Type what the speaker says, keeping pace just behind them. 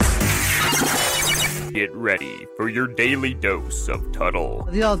Get ready for your daily dose of Tuttle.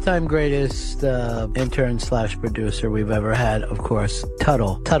 The all-time greatest intern/producer we've ever had, of course,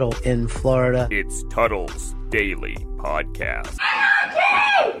 Tuttle. Tuttle in Florida. It's Tuttle's Daily Podcast.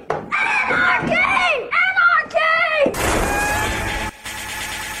 Anarchy! Anarchy! Anarchy!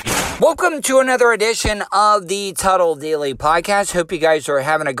 Welcome to another edition of the Tuttle Daily Podcast. Hope you guys are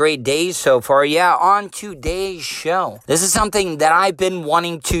having a great day so far. Yeah, on today's show, this is something that I've been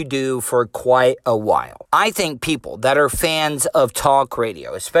wanting to do for quite a while. I think people that are fans of talk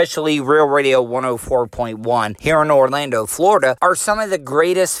radio, especially Real Radio 104.1 here in Orlando, Florida, are some of the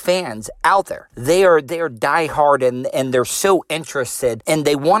greatest fans out there. They are diehard and they're so interested and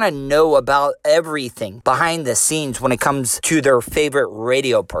they want to know about everything behind the scenes when it comes to their favorite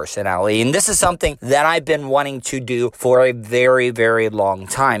radio personality. And this is something that I've been wanting to do for a very, very long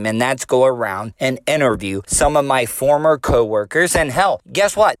time. And that's go around and interview some of my former coworkers. And hell,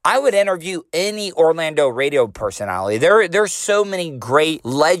 guess what? I would interview any Orlando radio personality. There's so many great,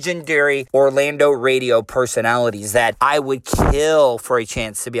 legendary Orlando radio personalities that I would kill for a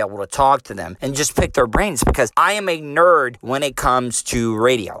chance to be able to talk to them and just pick their brains, because I am a nerd when it comes to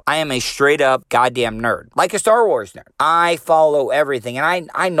radio. I am a straight up goddamn nerd, like a Star Wars nerd. I follow everything and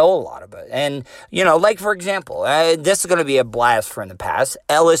I know a lot of it. And, you know, like for example, this is going to be a blast from the past,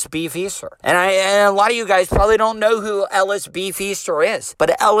 Ellis B. Feaster. And a lot of you guys probably don't know who Ellis B. Feaster is,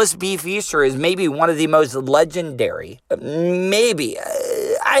 but Ellis B. Feaster is maybe one of the most legendary, if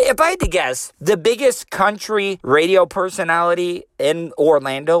I had to guess, the biggest country radio personality in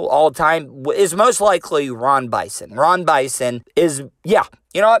Orlando all time is most likely Ron Bison. Ron Bison is, you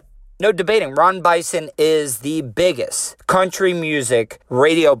know what? No debating. Ron Bison is the biggest country music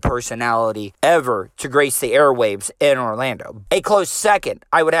radio personality ever to grace the airwaves in Orlando. A close second,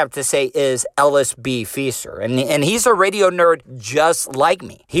 I would have to say, is Ellis B. Feaster. And he's a radio nerd just like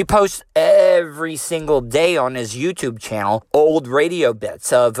me. He posts every single day on his YouTube channel old radio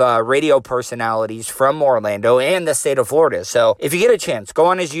bits of radio personalities from Orlando and the state of Florida. So if you get a chance, go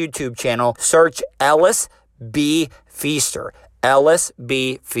on his YouTube channel, search Ellis B. Feaster. Ellis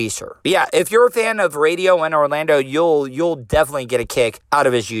B. Feaster. Yeah, if you're a fan of radio in Orlando, you'll definitely get a kick out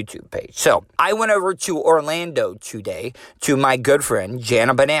of his YouTube page. So I went over to Orlando today to my good friend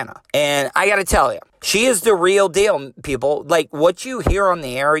Jana Banana, and I gotta tell you, she is the real deal, people. Like, what you hear on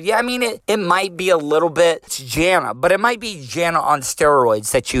the air, I mean, it might be a little bit Jana, but it might be Jana on steroids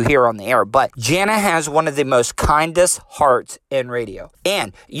that you hear on the air. But Jana has one of the most kindest hearts in radio.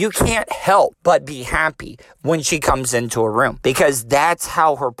 And you can't help but be happy when she comes into a room, because that's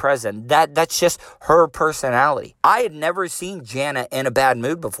how her presence, that's just her personality. I had never seen Jana in a bad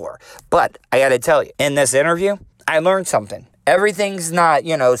mood before. But I got to tell you, in this interview, I learned something. Everything's not,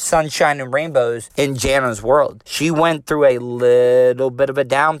 sunshine and rainbows in Jana's world. She went through a little bit of a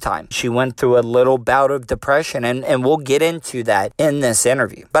downtime. She went through a little bout of depression, and we'll get into that in this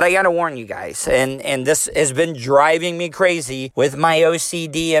interview. But I gotta warn you guys, and this has been driving me crazy with my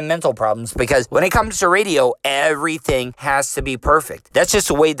OCD and mental problems, because when it comes to radio, everything has to be perfect. That's just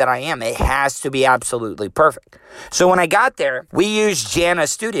the way that I am. It has to be absolutely perfect. So when I got there, we used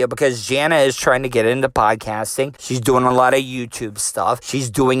Jana's studio because Jana is trying to get into podcasting. She's doing a lot of YouTube stuff. She's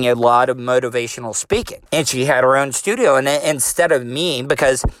doing a lot of motivational speaking. And she had her own studio. And instead of me,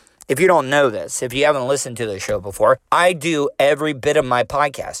 because if you don't know this, if you haven't listened to the show before, I do every bit of my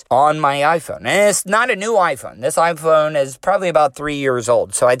podcast on my iPhone. And it's not a new iPhone. This iPhone is probably about 3 years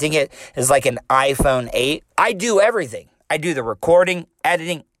old. So I think it is like an iPhone 8. I do everything. I do the recording,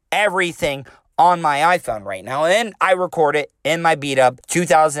 editing, everything on my iPhone right now, and I record it in my beat-up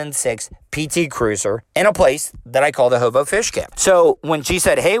 2006 PT Cruiser in a place that I call the Hobo Fish Camp. So when she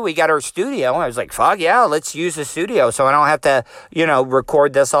said, hey, we got our studio, I was like, fuck yeah, let's use the studio so I don't have to,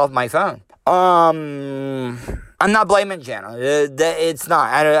 record this off my phone. I'm not blaming Jana. It's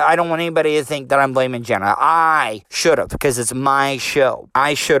not. I don't want anybody to think that I'm blaming Jana. I should have, because it's my show.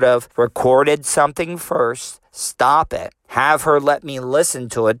 I should have recorded something first, stop it, have her let me listen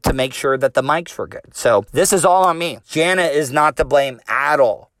to it to make sure that the mics were good. So this is all on me. Jana is not to blame at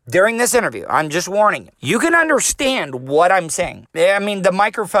all. During this interview, I'm just warning you, you can understand what I'm saying. I mean, the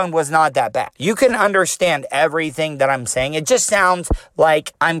microphone was not that bad. You can understand everything that I'm saying. It just sounds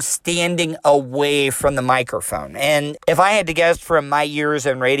like I'm standing away from the microphone. And if I had to guess from my years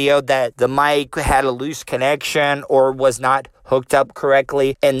in radio that the mic had a loose connection or was not hooked up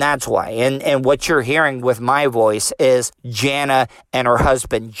correctly, and that's why. And what you're hearing with my voice is Jana and her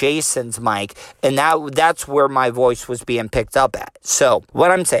husband Jason's mic, and that's where my voice was being picked up at. So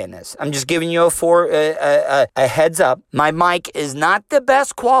what I'm saying is, I'm just giving you a heads up. My mic is not the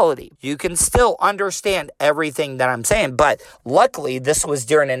best quality. You can still understand everything that I'm saying, but luckily this was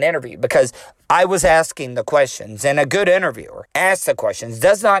during an interview because I was asking the questions, and a good interviewer asks the questions,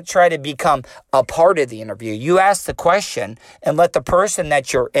 does not try to become a part of the interview. You ask the question and let the person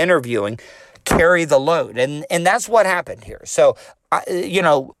that you're interviewing carry the load. And that's what happened here. So,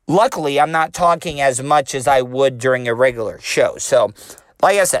 luckily I'm not talking as much as I would during a regular show. So,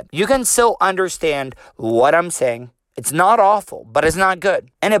 like I said, you can still understand what I'm saying. It's not awful, but it's not good.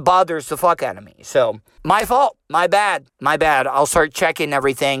 And it bothers the fuck out of me. So, my fault. My bad. I'll start checking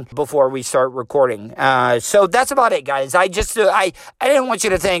everything before we start recording. So that's about it, guys. I didn't want you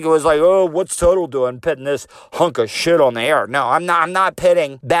to think it was like, oh, what's Tuttle doing, pitting this hunk of shit on the air. No, I'm not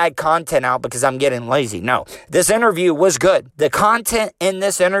pitting bad content out because I'm getting lazy. No, this interview was good. The content in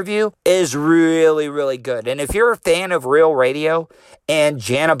this interview is really, really good. And if you're a fan of Real Radio and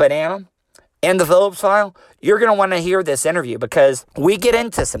Jana Banana and the Phillips File, you're going to want to hear this interview because we get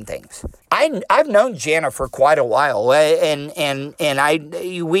into some things. I've known Jana for quite a while, and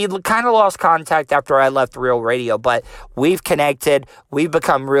we kind of lost contact after I left Real Radio, but we've connected. We've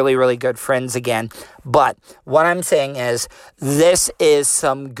become really, really good friends again. But what I'm saying is this is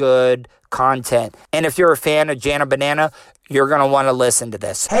some good content. And if you're a fan of Jana Banana, you're going to want to listen to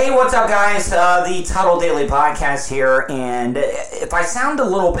this. Hey, what's up, guys? The Tuttle Daily Podcast here. And if I sound a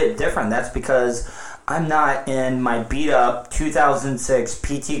little bit different, that's because I'm not in my beat-up 2006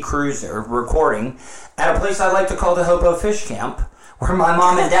 PT Cruiser recording at a place I like to call the Hobo Fish Camp, where my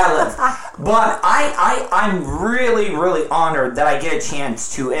mom and dad live. But I'm really, really honored that I get a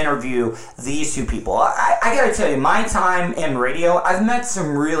chance to interview these two people. I gotta tell you, my time in radio, I've met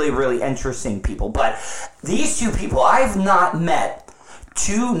some really, really interesting people. But these two people, I've not met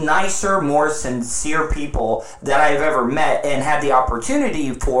two nicer, more sincere people that I've ever met and had the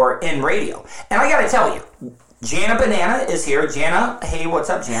opportunity for in radio. And I gotta tell you, Jana Banana is here. Jana, hey, what's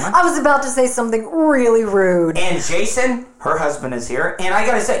up, Jana? I was about to say something really rude. And Jason, her husband, is here. And I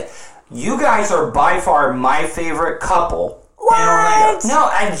gotta say, you guys are by far my favorite couple What? in Orlando. No,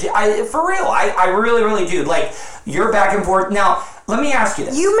 I for real, I really, really do. Like, you're back and forth. Now, let me ask you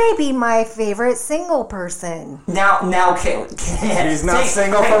this. You may be my favorite single person. Now, okay. He's not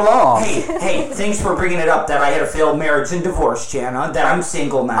single for long. Hey, thanks for bringing it up that I had a failed marriage and divorce, Jana, that I'm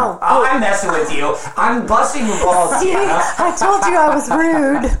single now. I'm messing with you. I'm busting your balls, Jana. I told you I was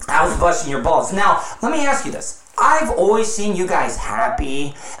rude. I was busting your balls. Now, let me ask you this. I've always seen you guys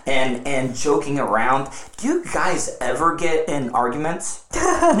happy and joking around. Do you guys ever get in arguments?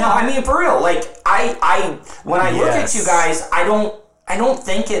 No, I mean, for real. Like, when I look at you guys, I don't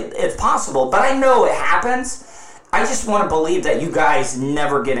think it's possible, but I know it happens. I just want to believe that you guys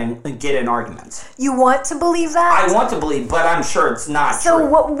never get in arguments. You want to believe that? I want to believe, but I'm sure it's not so true.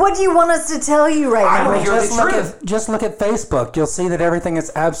 So what do you want us to tell you right now? Just look at Facebook. You'll see that everything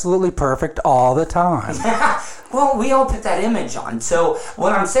is absolutely perfect all the time. Well, we all put that image on. So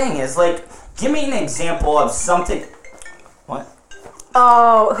what I'm saying is, like, give me an example of something. What?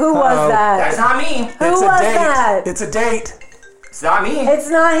 Oh, who was that? That's not me. Who was that? It's a date. It's not me. It's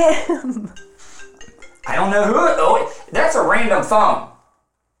not him. I don't know who it. Oh, that's a random phone.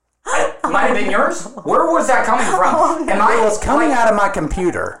 It might have been yours. Where was that coming from? Oh, no. It was coming out of my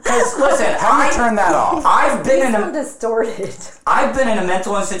computer. Because listen, how do you turn that off? I've been distorted. I've been in a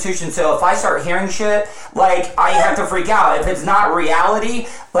mental institution, so if I start hearing shit, like, I have to freak out. If it's not reality,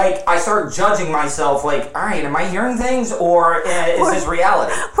 like, I start judging myself. Like, all right, am I hearing things, or is this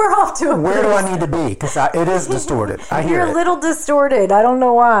reality? We're off to a. Where do I need to be? Because it is distorted. I hear You're a little distorted. I don't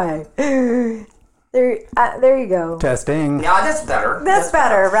know why. There you go. Testing. Yeah, that's better. That's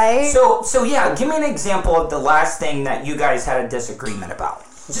better, right? So yeah, give me an example of the last thing that you guys had a disagreement about.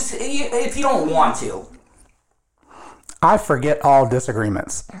 Just if you don't want to. I forget all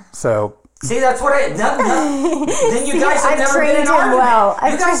disagreements. So. See, that's what then you guys have never been in an argument. Well.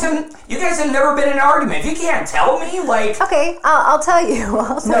 You guys have never been in an argument. If you can't tell me, like... Okay, I'll tell you.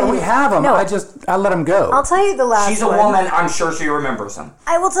 We have them. No. I let them go. I'll tell you the last one. She's a woman. I'm sure she remembers them.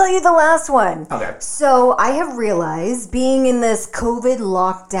 I will tell you the last one. Okay. So I have realized, being in this COVID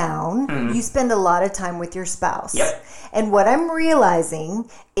lockdown, you spend a lot of time with your spouse. Yep. And what I'm realizing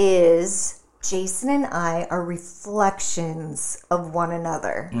is Jason and I are reflections of one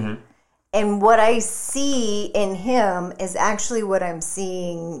another. Mm-hmm. And what I see in him is actually what I'm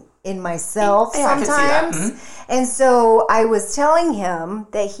seeing in myself sometimes. I can see that. And so I was telling him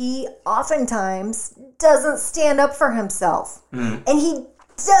that he oftentimes doesn't stand up for himself. And he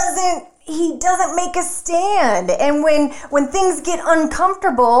doesn't make a stand. And when things get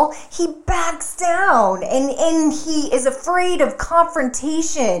uncomfortable, he backs down and he is afraid of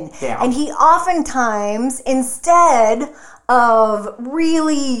confrontation. Yeah. And he oftentimes, instead of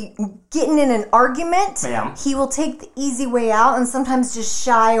really getting in an argument, he will take the easy way out and sometimes just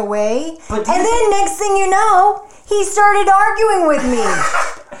shy away. And then next thing you know, he started arguing with me.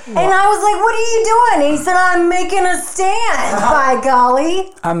 And I was like, what are you doing? And he said, I'm making a stand, by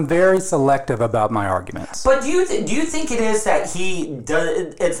golly. I'm very selective about my arguments. But do you think it is that he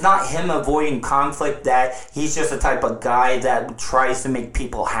does? It's not him avoiding conflict, that he's just the type of guy that tries to make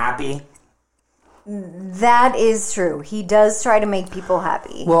people happy? That is true. He does try to make people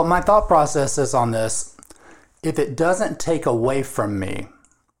happy. Well, my thought process is on this. If it doesn't take away from me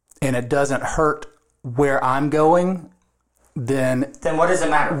and it doesn't hurt where I'm going, then what does it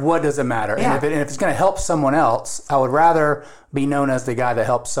matter? What does it matter? Yeah. And if it's going to help someone else, I would rather be known as the guy that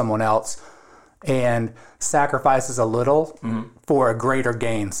helps someone else and sacrifices a little for a greater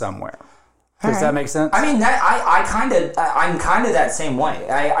gain somewhere. Does that make sense? I mean, I'm kind of that same way.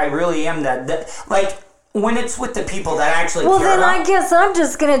 I really am that. Like, when it's with the people that actually care then about... I guess I'm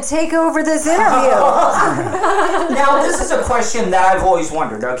just going to take over this interview. Now, this is a question that I've always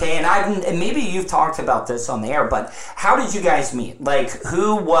wondered, okay? And maybe you've talked about this on the air, but how did you guys meet? Like,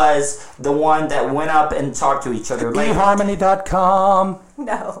 who was the one that went up and talked to each other? Like, eHarmony.com.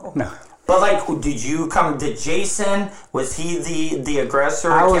 No. But, like, did you come to Jason? Was he the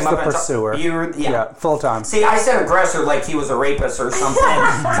aggressor? I was the pursuer. Yeah, full time. See, I said aggressor like he was a rapist or something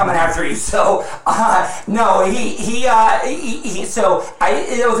coming after you. So, no, it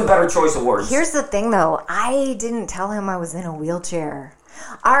was a better choice of words. Here's the thing, though. I didn't tell him I was in a wheelchair.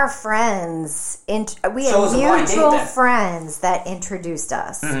 Our friends, we had mutual friends that introduced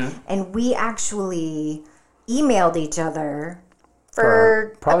us. And we actually emailed each other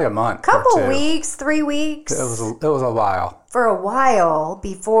for probably a month, couple weeks, 3 weeks. It was a while. For a while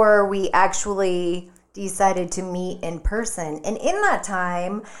before we actually decided to meet in person. And in that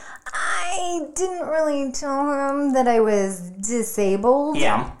time, I didn't really tell him that I was disabled.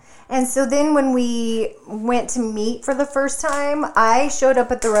 Yeah. And so then when we went to meet for the first time, I showed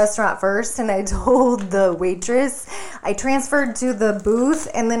up at the restaurant first and I told the waitress, I transferred to the booth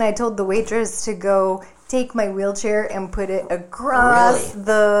and then I told the waitress to go take my wheelchair and put it across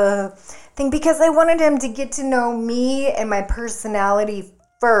the thing because I wanted him to get to know me and my personality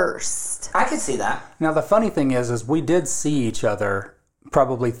first. I could see that. Now, the funny thing is we did see each other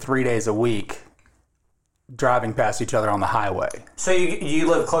probably 3 days a week driving past each other on the highway. So you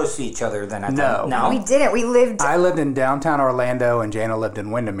live close to each other then? No. We didn't. I lived in downtown Orlando and Jana lived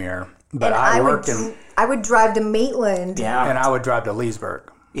in Windermere. But I would drive to Maitland. Yeah. And I would drive to Leesburg.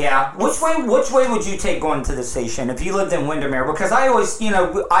 Yeah. Which way would you take going to the station if you lived in Windermere? Because I always,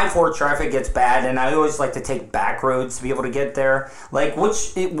 I-4 traffic gets bad, and I always like to take back roads to be able to get there. Like,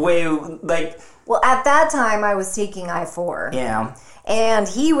 which way, like... Well, at that time, I was taking I-4. Yeah. And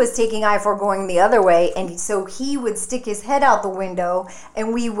he was taking I-4 going the other way, and so he would stick his head out the window,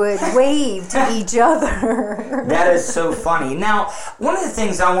 and we would wave to each other. That is so funny. Now, one of the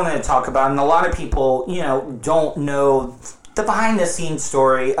things I wanted to talk about, and a lot of people, don't know... the behind-the-scenes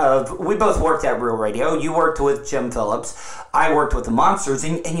story of, we both worked at Real Radio. You worked with Jim Phillips. I worked with the Monsters.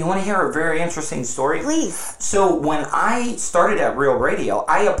 And you want to hear a very interesting story? Please. So when I started at Real Radio,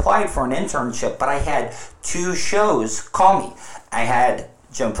 I applied for an internship, but I had 2 shows call me. I had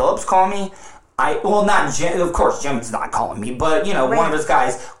Jim Phillips call me. Not Jim. Of course, Jim's not calling me, but, right. One of his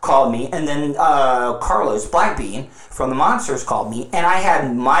guys called me. And then Carlos Blackbean from the Monsters called me. And I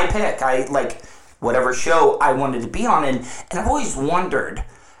had my pick. Whatever show I wanted to be on. And I've always wondered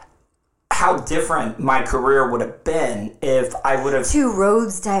how different my career would have been if I would have... 2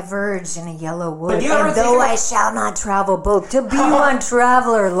 roads diverged in a yellow wood, But you ever and though I shall not travel both, to be one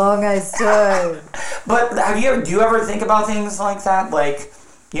traveler long I stood. But do you ever think about things like that?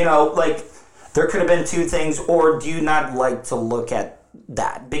 There could have been 2 things, or do you not like to look at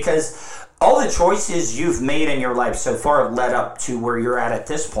that? Because all the choices you've made in your life so far have led up to where you're at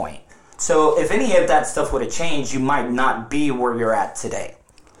this point. So if any of that stuff would have changed, you might not be where you're at today.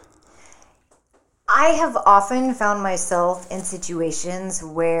 I have often found myself in situations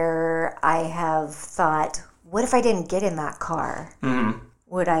where I have thought, what if I didn't get in that car? Mm-hmm.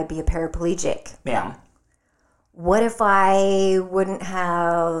 Would I be a paraplegic? Yeah. What if I wouldn't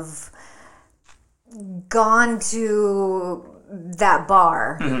have gone to that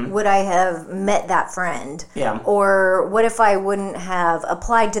bar? Would I have met that friend? Yeah. Or what if I wouldn't have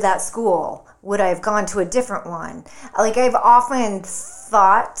applied to that school? Would I have gone to a different one? Like, I've often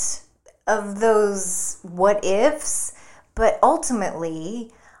thought of those what ifs, but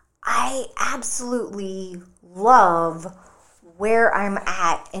ultimately, I absolutely love where I'm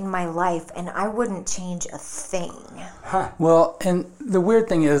at in my life, and I wouldn't change a thing. Well, and the weird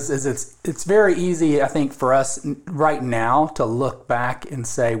thing is it's very easy, I think, for us right now to look back and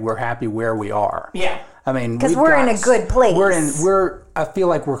say we're happy where we are. Yeah. I mean, Because we're in a good place. I feel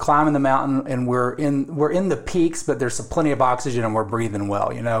like we're climbing the mountain and we're in the peaks, but there's plenty of oxygen and we're breathing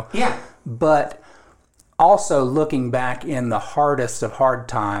well, you know? Yeah. But also looking back in the hardest of hard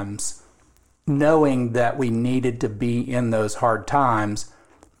times, knowing that we needed to be in those hard times,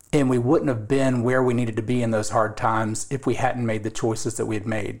 and we wouldn't have been where we needed to be in those hard times if we hadn't made the choices that we had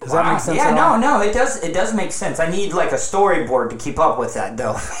made. Does that make sense? Yeah, at all? no, it does make sense. I need like a storyboard to keep up with that,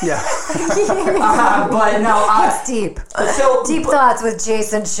 though. Yeah. But no, It's deep. so Deep thoughts with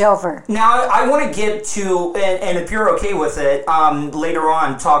Jason Shelfer. Now, I want to get to, and if you're okay with it, later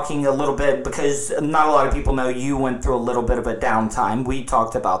on talking a little bit, because not a lot of people know you went through a little bit of a downtime. We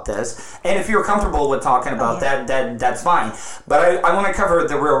talked about this. And if you're comfortable with talking about that's fine. But I want to cover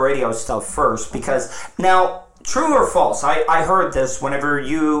the Real Radio stuff first, because now, true or false, I heard this whenever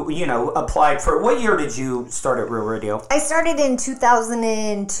you applied for, what year did you start at Real Radio? I started in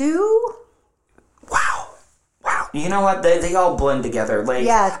 2002. Wow. You know what? They all blend together. Like,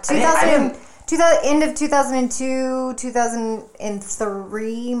 Yeah, end of 2002,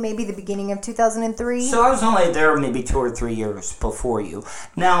 2003, maybe the beginning of 2003. So I was only there maybe 2 or 3 years before you.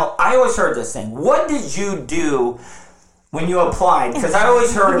 Now, I always heard this thing. What did you do when you applied? Because I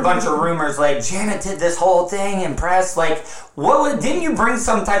always heard a bunch of rumors like, Janet did this whole thing in press. Like, didn't you bring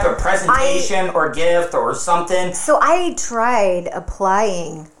some type of presentation or gift or something? So I tried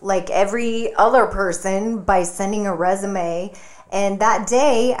applying like every other person by sending a resume. And that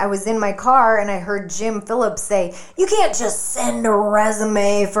day, I was in my car and I heard Jim Phillips say, "You can't just send a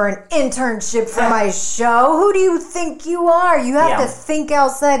resume for an internship for my show. Who do you think you are? You have to think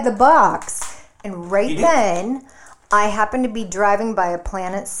outside the box." And right then, I happened to be driving by a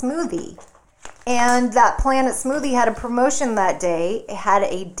Planet Smoothie. And that Planet Smoothie had a promotion that day. It had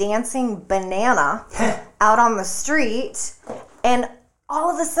a dancing banana out on the street. And all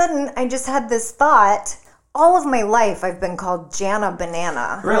of a sudden, I just had this thought. All of my life, I've been called Jana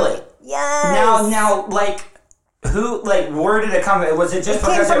Banana. Really? Yes. Now, like, where did it come? Was it just It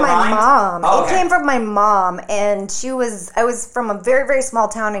came because from it my rhymed? mom. Oh, It came from my mom, and I was from a very, very small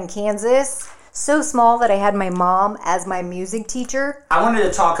town in Kansas. So small that I had my mom as my music teacher. I wanted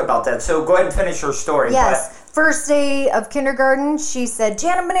to talk about that, so go ahead and finish your story. Yes. First day of kindergarten, she said,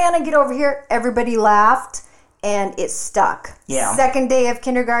 "Jana Banana, get over here." Everybody laughed, and it stuck. Yeah. Second day of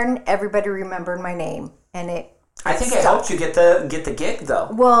kindergarten, everybody remembered my name, and I think it helped you get the gig, though.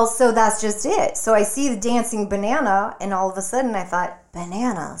 Well, so that's just it. So I see the dancing banana, and all of a sudden I thought,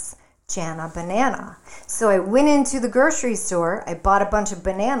 bananas, Jana Banana. So I went into the grocery store, I bought a bunch of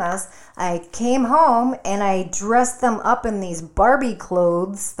bananas, I came home, and I dressed them up in these Barbie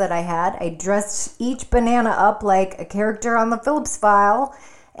clothes that I had. I dressed each banana up like a character on the Phillips File,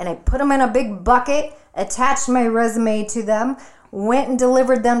 and I put them in a big bucket, attached my resume to them, went and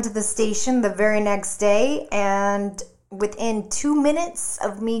delivered them to the station the very next day, and within 2 minutes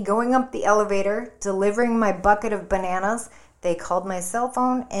of me going up the elevator, delivering my bucket of bananas, they called my cell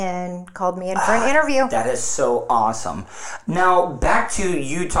phone and called me in for an interview. That is so awesome. Now, back to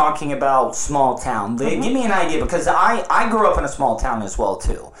you talking about small town. Give me an idea, because I grew up in a small town as well,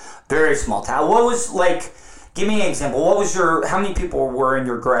 too. Very small town. What was, like... Give me an example. How many people were in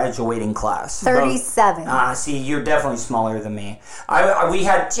your graduating class? 37. See, you're definitely smaller than me. We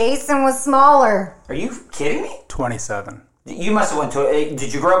had... Jason was smaller. Are you kidding me? 27. You must have went to...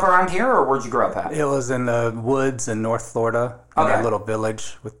 Did you grow up around here, or where'd you grow up at? It was in the woods in North Florida, in a little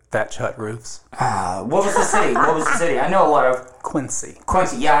village with thatch hut roofs. What was the city? I know a lot of... Quincy.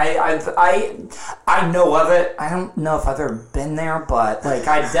 Yeah, I know of it. I don't know if I've ever been there, but like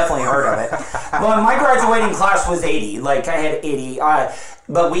I definitely heard of it. Well, my graduating class was 80. Like I had 80.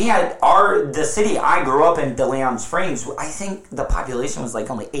 But we had the city I grew up in, DeLeon Springs. I think the population was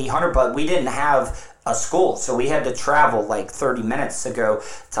like only 800, but we didn't have a school, so we had to travel like 30 minutes to go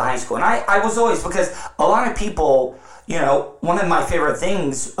to high school. And I was always, because a lot of people. You know, one of my favorite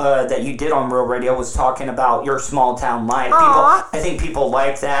things that you did on Real Radio was talking about your small town life. I think people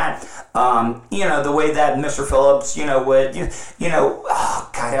like that. The way that Mr. Phillips, would,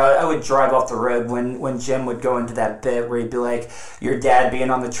 I would drive off the road when Jim would go into that bit where he'd be like, your dad being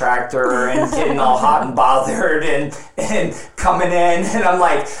on the tractor and getting all hot and bothered and coming in, and I'm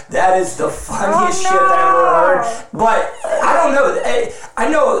like, that is the funniest shit that I've ever heard. But I don't know. I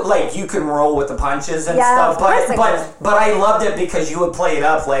know, like, you can roll with the punches and stuff, but I loved it because you would play it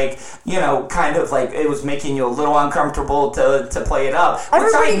up like, you know, kind of like it was making you a little uncomfortable to play it up.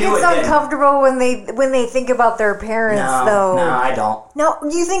 Everybody gets uncomfortable when they think about their parents, though. No, I don't. No,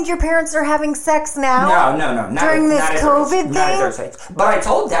 you think your parents are having sex now? No. During this COVID thing? But I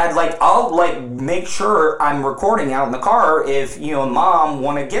told Dad, like, I'll, like, make sure I'm recording out in the car if you and Mom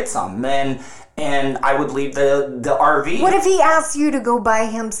want to get some. And I would leave the RV. What if he asked you to go buy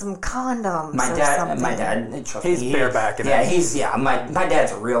him some condoms my dad, he's barebacking. Yeah, my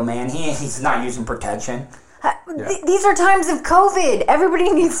dad's a real man. He's not using protection. These are times of COVID.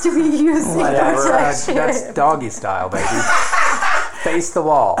 Everybody needs to be using protection. That's doggy style, baby. Face the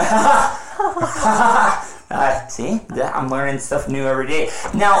wall. See, I'm learning stuff new every day.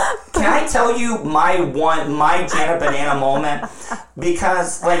 Now, can I tell you my Janet Banana moment?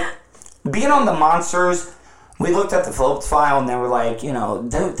 Because, like, being on the Monsters, we looked at the Phillips file and they were like, you know,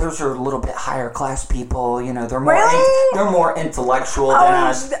 those are a little bit higher class people. You know, they're more they're more intellectual than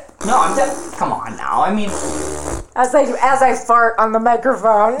us. No, come on now. I mean, as I fart on the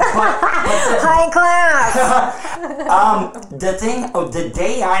microphone, high class. The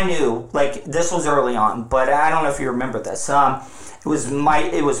day I knew, like, this was early on, but I don't know if you remember this. It was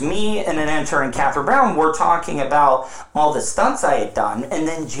me and an intern, Catherine Brown. We're talking about all the stunts I had done, and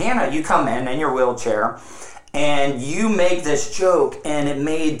then Jana, you come in your wheelchair, and you make this joke, and it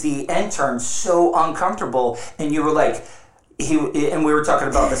made the intern so uncomfortable, and you were like. And we were talking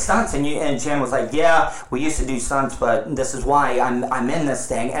about the stunts, and Jen was like, "Yeah, we used to do stunts, but this is why I'm in this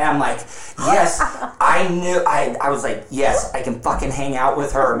thing." And I'm like, "Yes, I knew." I was like, "Yes, I can fucking hang out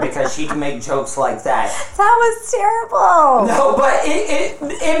with her because she can make jokes like that." That was terrible. No, but it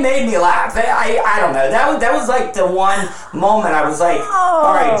made me laugh. I don't know. That was like the one moment I was like,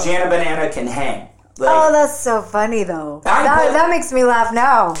 "All right, Jana Banana can hang." Like, that's so funny though. That makes me laugh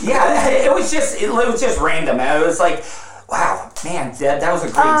now. Yeah, it was just random. It was like. Wow, man, that was a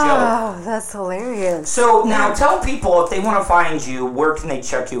great joke. Oh, that's hilarious. So now tell people if they want to find you, where can they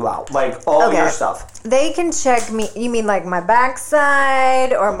check you out? Like all your stuff. They can check me. You mean like my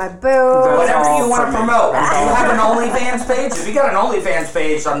backside or my boobs? Whatever you want to promote. Do you have an OnlyFans page? If you got an OnlyFans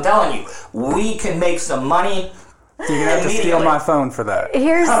page, I'm telling you, we can make some money. You're going to have to steal my phone for that.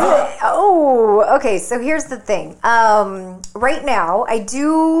 Okay, so here's the thing. Right now,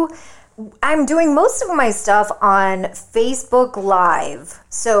 I'm doing most of my stuff on Facebook Live.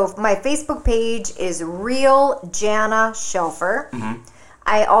 So my Facebook page is Real Jana Shelfer. Mm-hmm.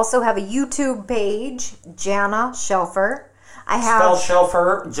 I also have a YouTube page, Jana Shelfer. Spell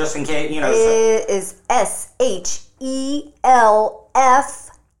Shelfer, just in case, you know. It is SHELFER.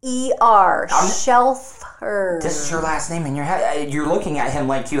 Shelfer. This is your last name in your head. You're looking at him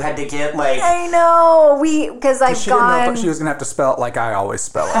like you had to get like. I know because I've gone. She was gonna have to spell it like I always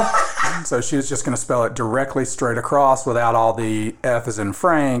spell it. So she was just gonna spell it directly straight across without all the F as in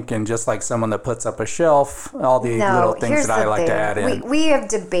Frank and just like someone that puts up a shelf. All the little things that I like to add in. We have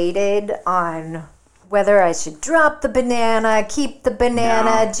debated on whether I should drop the banana, keep the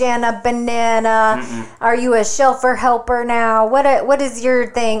banana, Jana Banana. Mm-mm. Are you a Shelfer helper now? What is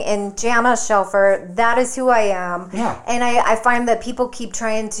your thing? And Jana Shelfer, that is who I am. Yeah. And I find that people keep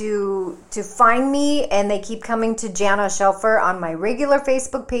trying to find me, and they keep coming to Jana Shelfer on my regular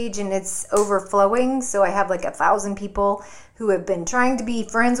Facebook page, and it's overflowing. So I have like 1,000 people who have been trying to be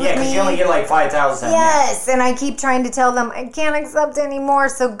friends with me. Yeah, because you only get like 5,000. Yes, and I keep trying to tell them I can't accept anymore.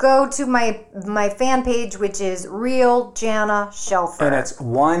 So go to my fan page, which is Real Jana Shelfer. And it's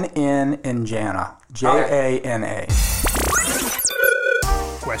one N in Jana. Jana.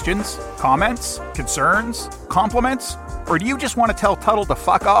 Questions? Comments? Concerns? Compliments? Or do you just want to tell Tuttle to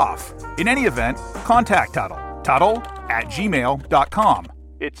fuck off? In any event, contact Tuttle. Tuttle@gmail.com.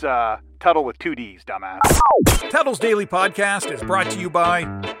 It's Tuttle with 2 Ds, dumbass. Tuttle's Daily Podcast is brought to you by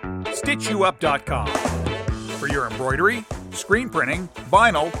StitchYouUp.com. For your embroidery, screen printing,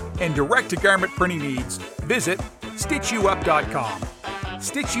 vinyl, and direct-to-garment printing needs, visit StitchYouUp.com.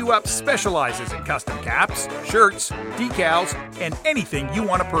 Stitch You Up specializes in custom caps, shirts, decals, and anything you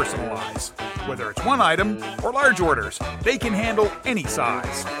want to personalize. Whether it's one item or large orders, they can handle any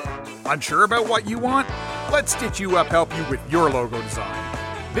size. Unsure about what you want? Let Stitch You Up help you with your logo design.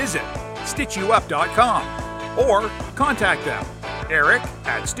 Visit StitchYouUp.com or contact them,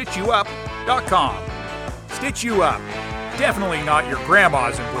 Eric@StitchYouUp.com. Stitch You Up. Definitely not your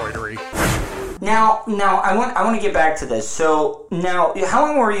grandma's embroidery. Now, I want to get back to this. So, now, how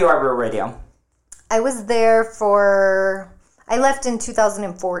long were you at Real Radio? I was there I left in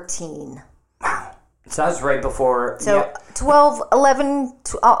 2014. Wow. So that was right before. So 11,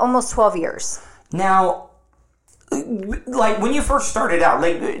 almost 12 years. Now, like when you first started out,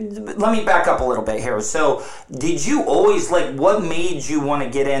 like let me back up a little bit here. So, did you always what made you want to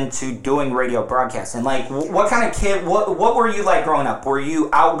get into doing radio broadcasting? Like, what kind of kid? What were you like growing up? Were you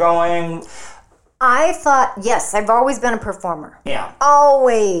outgoing? I thought, yes, I've always been a performer. Yeah.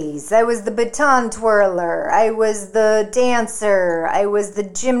 Always. I was the baton twirler. I was the dancer. I was the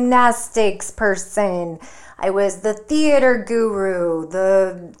gymnastics person. I was the theater guru,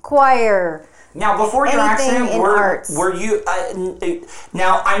 the choir. Now, before your Anything accident, in arts. were you?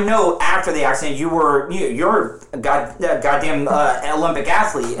 Now, I know after the accident, you're a goddamn Olympic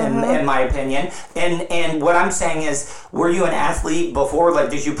athlete, in my opinion. And what I'm saying is, were you an athlete before? Like,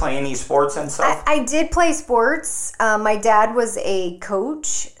 did you play any sports and stuff? I did play sports. My dad was a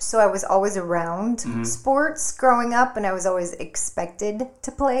coach, so I was always around sports growing up, and I was always expected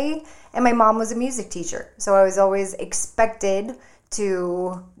to play. And my mom was a music teacher, so I was always expected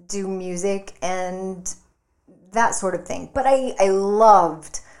to do music and that sort of thing. But I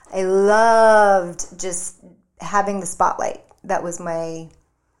loved just having the spotlight. That's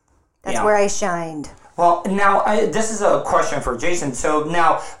where I shined. Well, now this is a question for Jason. So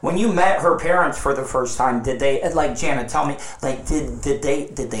now, when you met her parents for the first time, did they Jana? Tell me, did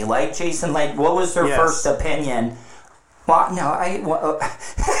they like Jason? Like, what was their first opinion? Well, no,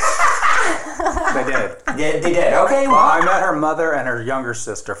 They did. They did. Okay. Well, I met her mother and her younger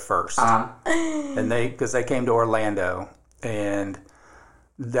sister first, and because they came to Orlando, and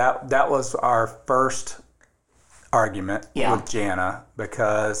that was our first argument with Jana,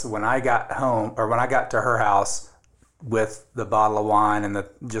 because when I got home, or when I got to her house with the bottle of wine and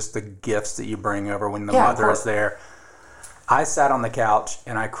just the gifts that you bring over when the mother is there, I sat on the couch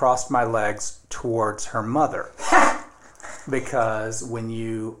and I crossed my legs towards her mother. Because when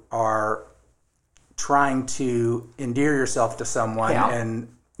you are trying to endear yourself to someone and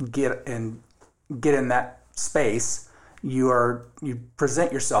get in that space, you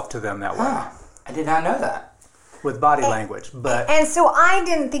present yourself to them that way. I did not know that. With body language, and so I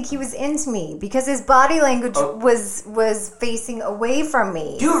didn't think he was into me because his body language was facing away from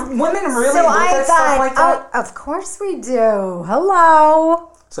me. Do women really so look I at thought, stuff like that? Of course we do. Hello.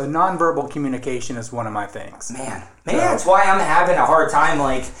 So nonverbal communication is one of my things. Man, maybe that's why I'm having a hard time.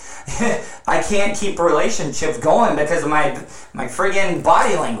 Like, I can't keep relationships going because of my friggin'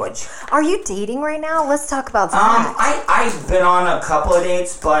 body language. Are you dating right now? Let's talk about that. I've been on a couple of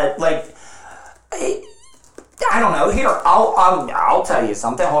dates, but I don't know. Here, I'll tell you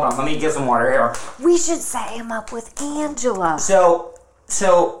something. Hold on, let me get some water here. We should set him up with Angela. So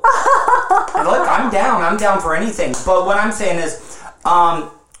look, I'm down. I'm down for anything. But what I'm saying is,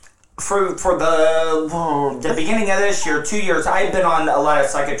 for the beginning of this year, 2 years, I've been on a lot of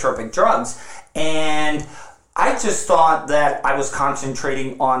psychotropic drugs, and I just thought that I was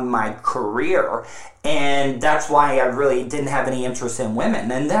concentrating on my career, and that's why I really didn't have any interest in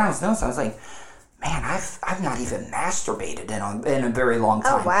women. And then I was like, man, I've not even masturbated in a very long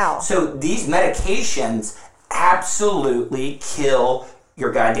time. Oh, wow. So these medications absolutely kill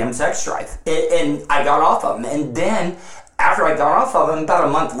your goddamn sex drive. And I got off of them. And then after I got off of them, about a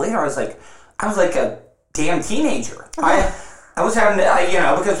month later, I was like a damn teenager. I was having to,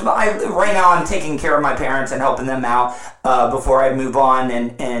 because right now I'm taking care of my parents and helping them out before I move on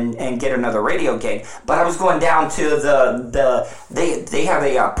and get another radio gig. But I was going down to they have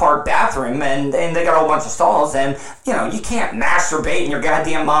a park bathroom and they got a whole bunch of stalls, and you can't masturbate in your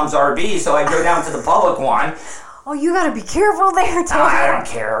goddamn mom's RV, so I go down to the public one. Oh, you gotta be careful there, Tom. I don't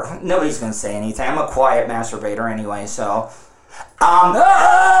care. Nobody's gonna say anything. I'm a quiet masturbator anyway, so.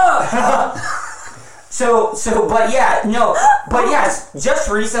 But yes, just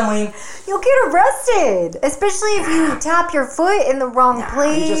recently. You'll get arrested, especially if you tap your foot in the wrong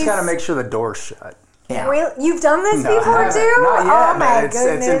place. You just gotta make sure the door's shut. Yeah. Really? You've done this No, before I too? haven't. Not yet, Oh my but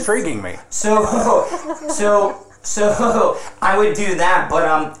goodness. it's intriguing me. So I would do that, but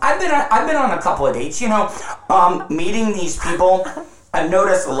I've been on a couple of dates. Meeting these people. I've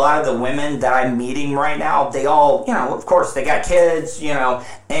noticed a lot of the women that I'm meeting right now, they all, of course, they got kids,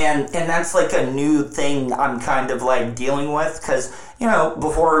 and that's like a new thing I'm kind of like dealing with, because,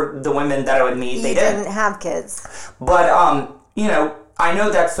 before the women that I would meet, they didn't have kids. But, I know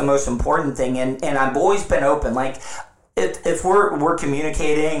that's the most important thing, and I've always been open. Like, if we're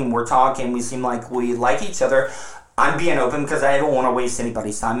communicating, we're talking, we seem like we like each other, I'm being open because I don't want to waste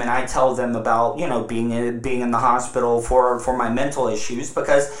anybody's time, and I tell them about being in the hospital for my mental issues,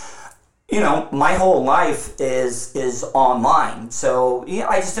 because my whole life is online. So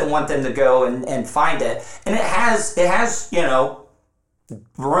I just didn't want them to go and find it. And it has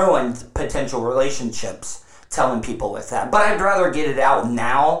ruined potential relationships telling people with that. But I'd rather get it out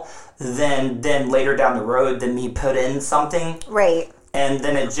now than later down the road than me put in something. Right. And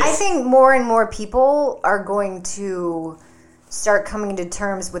then it just... I think more and more people are going to start coming to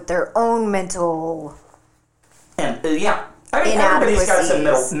terms with their own mental... And, everybody's got some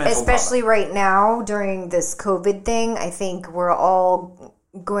mental especially right now during this COVID thing. I think we're all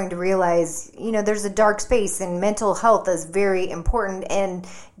going to realize, there's a dark space, and mental health is very important. And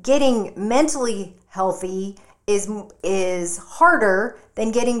getting mentally healthy is harder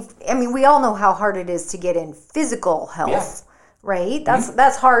than getting. I mean, we all know how hard it is to get in physical health. Yeah. Right?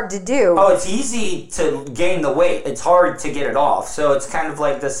 That's hard to do. Oh, it's easy to gain the weight. It's hard to get it off. So it's kind of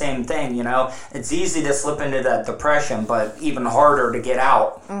like the same thing, It's easy to slip into that depression, but even harder to get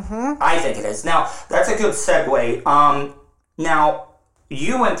out. Mm-hmm. I think it is. Now, that's a good segue. Now,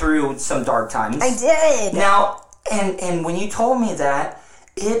 you went through some dark times. I did. Now, and when you told me that,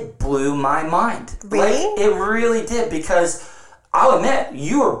 it blew my mind. Really? It really did, because I'll admit,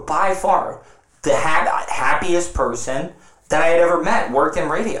 you are by far the happiest person that I had ever met, worked in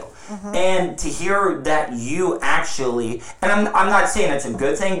radio. Mm-hmm. And to hear that you actually, and I'm not saying it's a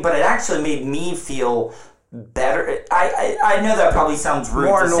good thing, but it actually made me feel better. I know that probably sounds rude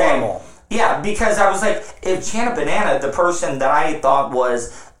more to normal. Say. Yeah, because I was like, if Jana Banana, the person that I thought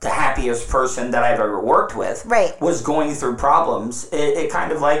was the happiest person that I've ever worked with, right, was going through problems, it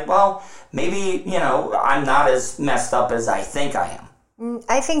kind of like, well, maybe, I'm not as messed up as I think I am.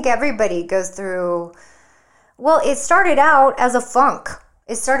 I think everybody goes through... Well, it started out as a funk.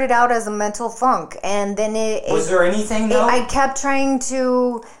 It started out as a mental funk, and then was there anything though? I kept trying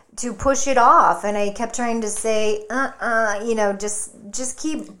to push it off, and I kept trying to say, just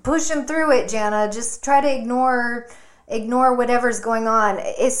keep pushing through it, Jana. Just try to ignore whatever's going on.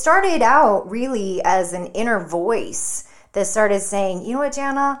 It started out really as an inner voice that started saying, you know what,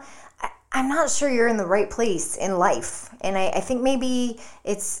 Jana, I'm not sure you're in the right place in life. And I think maybe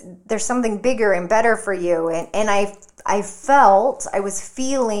there's something bigger and better for you. And I was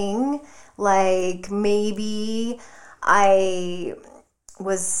feeling like maybe I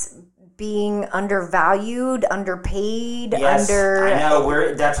was being undervalued, underpaid, yes, I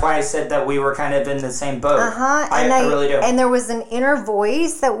know. That's why I said that we were kind of in the same boat. I really do. And there was an inner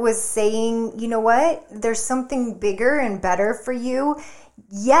voice that was saying, you know what? There's something bigger and better for you.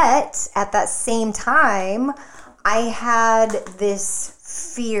 Yet, at that same time, I had this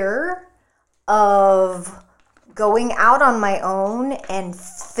fear of going out on my own and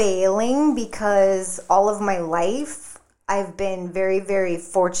failing, because all of my life I've been very, very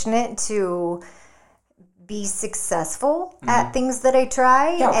fortunate to be successful at things that I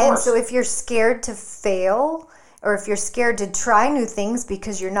try. Yeah, and so if you're scared to fail, or if you're scared to try new things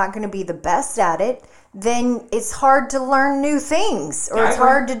because you're not going to be the best at it, then it's hard to learn new things, or it's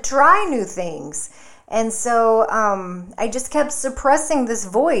hard to try new things. And so I just kept suppressing this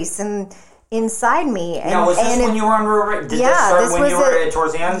voice inside me. And, now, was this when you were on Rural Radio? Did this start when you were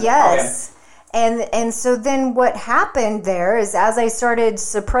towards the end? Yes. Okay. And so then what happened there is, as I started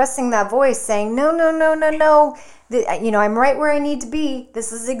suppressing that voice, saying, no, I'm right where I need to be.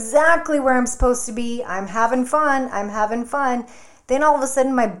 This is exactly where I'm supposed to be. I'm having fun. Then all of a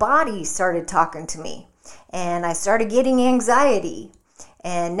sudden my body started talking to me, and I started getting anxiety.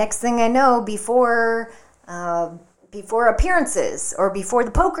 And next thing I know, before appearances or before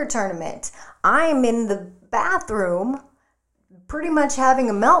the poker tournament, I'm in the bathroom pretty much having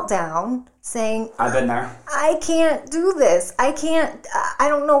a meltdown, saying, I've been there. I can't do this. I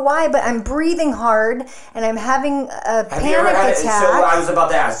don't know why, but I'm breathing hard and I'm having a panic attack. So I was about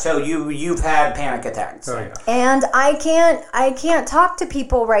to ask, so you've had panic attacks. Oh, yeah. And I can't talk to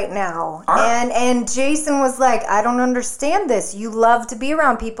people right now. And Jason was like, I don't understand this. You love to be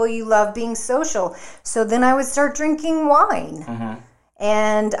around people. You love being social. So then I would start drinking wine. Mm-hmm.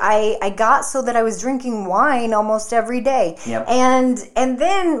 And I got so that I was drinking wine almost every day. Yep. And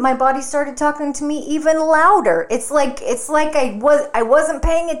then my body started talking to me even louder. It's like I wasn't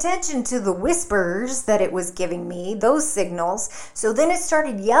paying attention to the whispers that it was giving me, those signals. So then it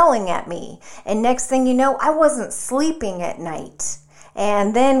started yelling at me. And next thing you know, I wasn't sleeping at night.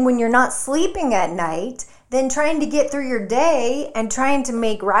 And then when you're not sleeping at night, then trying to get through your day and trying to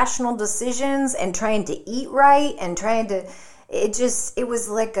make rational decisions and trying to eat right and trying to... It was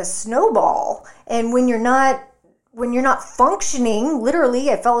like a snowball. And when you're not functioning,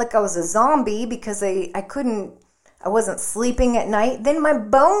 literally, I felt like I was a zombie because I wasn't sleeping at night. Then my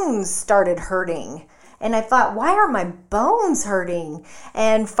bones started hurting. And I thought, why are my bones hurting?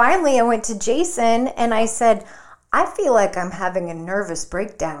 And finally I went to Jason and I said, I feel like I'm having a nervous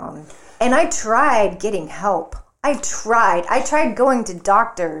breakdown. And I tried getting help. I tried going to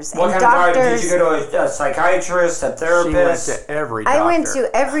doctors. What kind of doctor? Did you go to a psychiatrist, a therapist? She went to every doctor. I went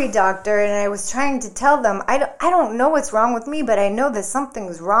to every doctor, and I was trying to tell them, I don't know what's wrong with me, but I know that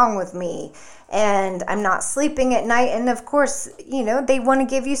something's wrong with me. And I'm not sleeping at night. And of course, you know, they want to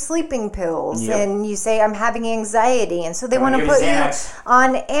give you sleeping pills. Yep. And you say, I'm having anxiety. And so they want to put you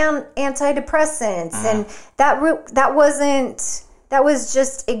on antidepressants. And that was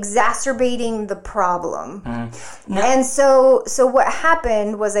just exacerbating the problem. No. And so what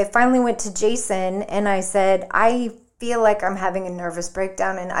happened was I finally went to Jason and I said, I feel like I'm having a nervous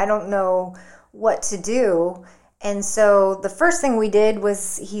breakdown and I don't know what to do. And so the first thing we did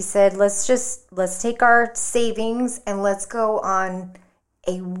was he said, let's take our savings and let's go on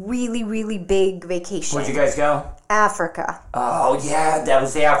a really, really big vacation. Where'd you guys go? Africa. Oh yeah, that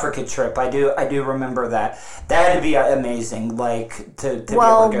was the Africa trip. I do remember that. That had to be amazing. Like to be able to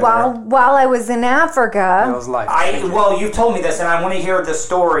go there. While I was in Africa, it was like you've told me this, and I want to hear the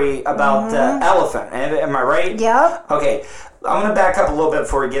story about the elephant. Am I right? Yep. Okay, I'm going to back up a little bit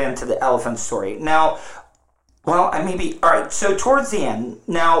before we get into the elephant story. Now, all right. So towards the end,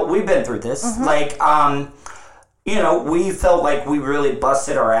 now we've been through this. You know, we felt like we really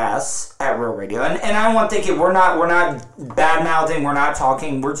busted our ass at Real Radio. And I want to think we're not bad-mouthing, we're not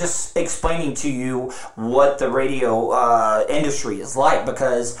talking, we're just explaining to you what the radio industry is like,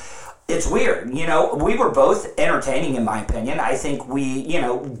 because it's weird. You know, we were both entertaining, in my opinion. I think we, you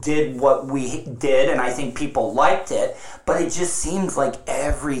know, did what we did, and I think people liked it. But it just seems like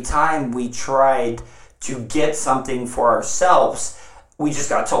every time we tried to get something for ourselves, we just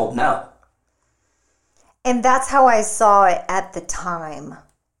got told no. And that's how I saw it at the time.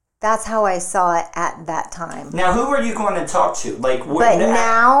 That's how I saw it at that time. Now, who were you going to talk to?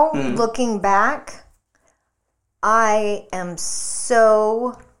 Looking back, I am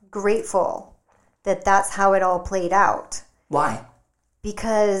so grateful that that's how it all played out. Why?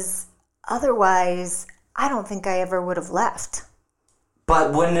 Because otherwise, I don't think I ever would have left.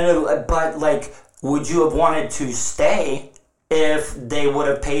 But would you have wanted to stay if they would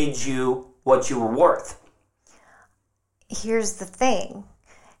have paid you what you were worth? Here's the thing.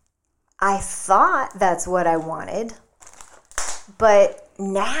 I thought that's what I wanted, but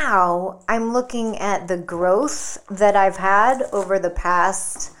now I'm looking at the growth that I've had over the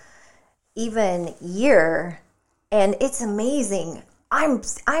past even year, and it's amazing. I'm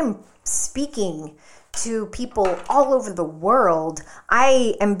speaking to people all over the world.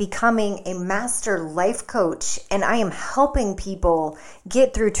 I am becoming a master life coach, and I am helping people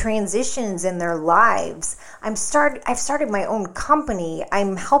get through transitions in their lives. I've started my own company.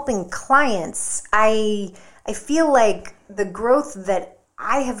 I'm helping clients. I feel like the growth that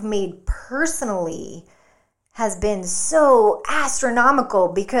I have made personally has been so astronomical,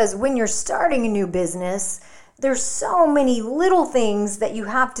 because when you're starting a new business, there's so many little things that you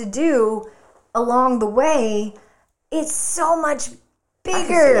have to do along the way. It's so much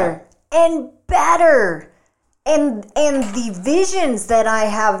bigger and better. And the visions that I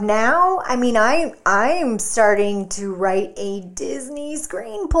have now, I mean, I'm starting to write a Disney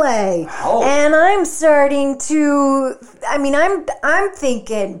screenplay. Oh. And I'm starting to, I mean, I'm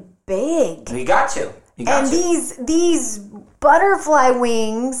thinking big. You got to. These butterfly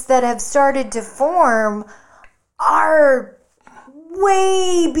wings that have started to form are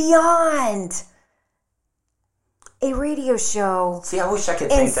way beyond a radio show. See, I wish I could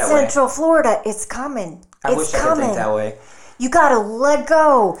think that way. In Central Florida, it's coming. I wish I could think that way. You gotta let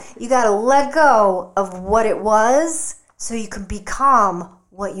go. You gotta let go of what it was so you can become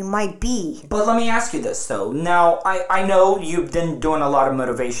what you might be. But let me ask you this, though. Now, I know you've been doing a lot of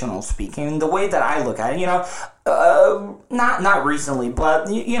motivational speaking. The way that I look at it, you know, not recently,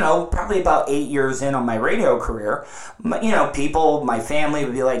 but, you know, probably about 8 years in on my radio career, you know, people, my family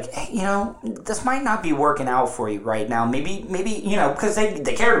would be like, hey, you know, this might not be working out for you right now. Maybe, you know, because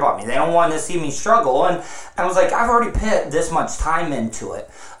they cared about me. They don't want to see me struggle. And I was like, I've already put this much time into it.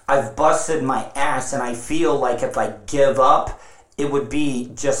 I've busted my ass, and I feel like if I give up, it would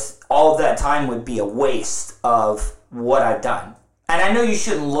be just, all that time would be a waste of what I've done. And I know you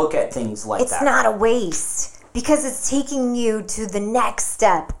shouldn't look at things like that. It's not a waste, because it's taking you to the next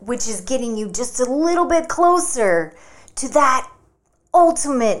step, which is getting you just a little bit closer to that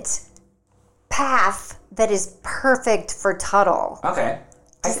ultimate path that is perfect for Tuttle. Okay.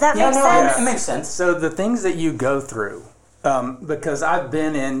 Does that make sense? Yeah, it makes sense. So the things that you go through, because I've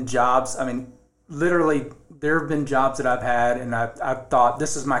been in jobs, I mean, literally there have been jobs that I've had, and I've thought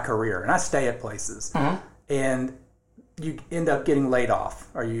this is my career, and I stay at places, and you end up getting laid off,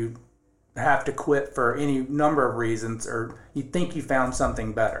 or you have to quit for any number of reasons, or you think you found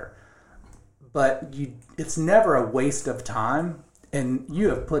something better, but it's never a waste of time, and you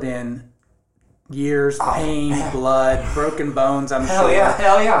have put in years, pain, blood, broken bones, I'm sure.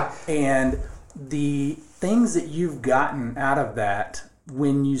 Hell yeah. And the things that you've gotten out of that,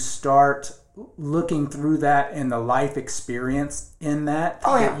 when you start looking through that and the life experience in that,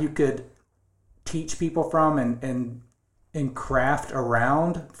 that you could teach people from and craft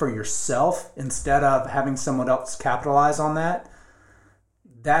around for yourself instead of having someone else capitalize on that,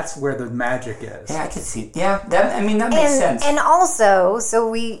 that's where the magic is. Yeah, I can see. Yeah, that makes sense. And also, so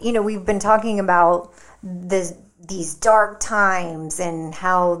we've been talking about these dark times and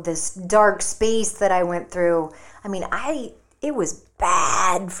how this dark space that I went through. I mean, it was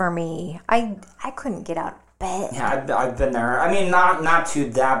bad for me. I couldn't get out of bed. Yeah, I've been there. I mean, not to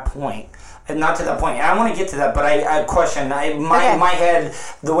that point. Not to that point. And I want to get to that, but I question. My head,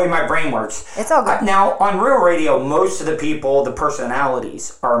 the way my brain works. It's all good. Now, on Real Radio, most of the people, the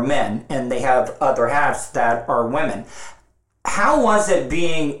personalities, are men, and they have other halves that are women. How was it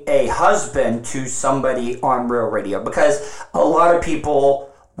being a husband to somebody on Real Radio? Because a lot of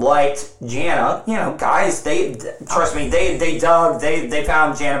people liked Jana. Guys, trust me, they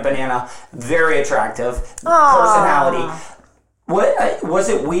found Jana Banana very attractive. Personality. What was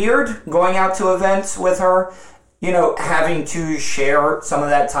it weird going out to events with her? Having to share some of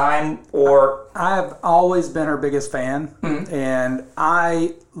that time, or I've always been her biggest fan, and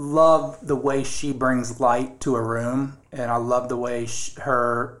I love the way she brings light to a room, and I love the way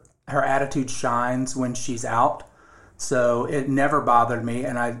her attitude shines when she's out. So it never bothered me,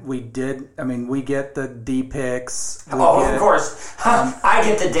 and we get the D pics. Of course, I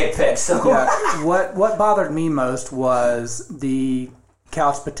get the dick pics. So yeah, what bothered me most was the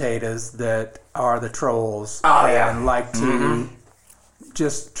couch potatoes that are the trolls. And like to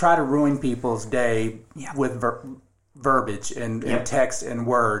just try to ruin people's day with verbiage and text and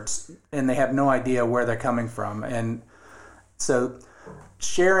words, and they have no idea where they're coming from, and so.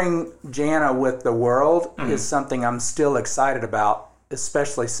 Sharing Jana with the world is something I'm still excited about,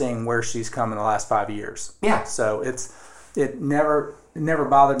 especially seeing where she's come in the last 5 years. Yeah. So it never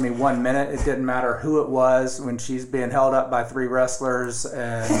bothered me 1 minute. It didn't matter who it was when she's being held up by 3 wrestlers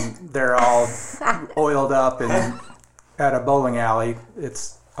and they're all oiled up and at a bowling alley.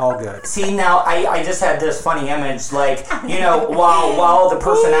 It's all good. See, now I just had this funny image, like, while the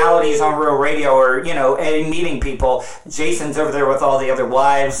personalities on Real Radio are, meeting people, Jason's over there with all the other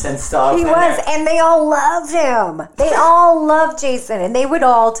wives and stuff. He was, and they all loved him. They all loved Jason, and they would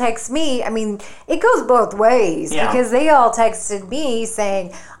all text me. I mean, it goes both ways, because they all texted me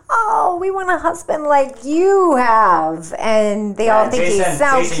saying, oh, we want a husband like you have. And they all think he's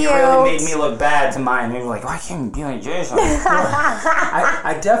so cute. You really made me look bad to mine. They were like, why can't you be like Jason?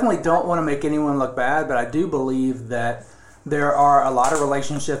 I definitely don't want to make anyone look bad, but I do believe that there are a lot of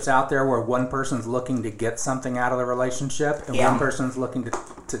relationships out there where one person's looking to get something out of the relationship and one person's looking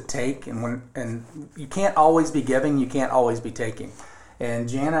to take. And you can't always be giving, you can't always be taking. And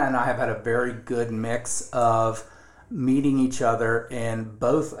Jana and I have had a very good mix of meeting each other and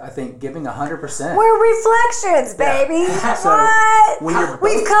both, I think, giving 100%. We're reflections, baby. So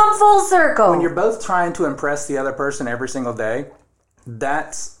we've come full circle. When you're both trying to impress the other person every single day,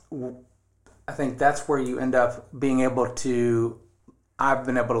 I think that's where you end up being able to. I've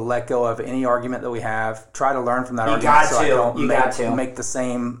been able to let go of any argument that we have, try to learn from that argument so I don't make the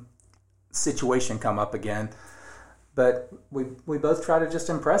same situation come up again. But we both try to just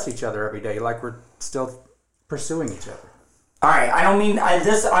impress each other every day, like we're still pursuing each other. All right, I don't mean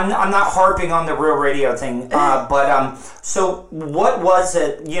this. I'm not harping on the Real Radio thing, but so what was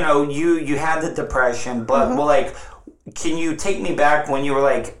it? You had the depression, but like, can you take me back when you were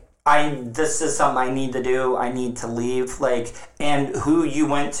like, this is something I need to do. I need to leave. Like, and who you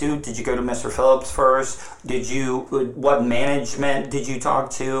went to? Did you go to Mr. Phillips first? What management did you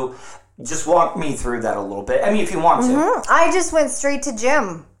talk to? Just walk me through that a little bit. I mean, if you want to. I just went straight to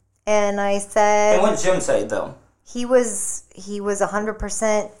Jim. And I said... And what did Jim say, though? He was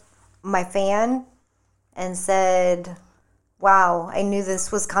 100% my fan and said, wow, I knew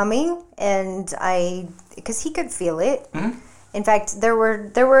this was coming. And because he could feel it. Mm-hmm. In fact, there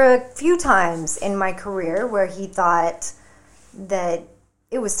were a few times in my career where he thought that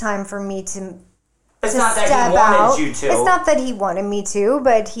it was time for me to It's not that he wanted you to. It's not that he wanted me to,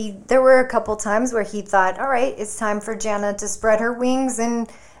 but there were a couple times where he thought, all right, it's time for Jana to spread her wings and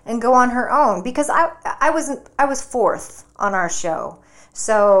go on her own, because I was fourth on our show.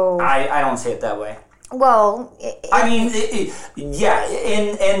 So I don't see it that way. Well, I mean, yeah,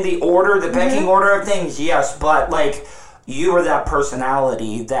 in the order, the pecking order of things, yes, but like you were that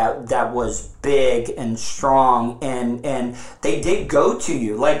personality that was big and strong, and they did go to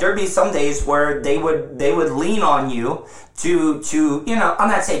you. Like there'd be some days where they would lean on you to I'm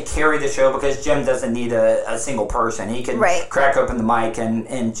not saying carry the show, because Jim doesn't need a single person. He can crack open the mic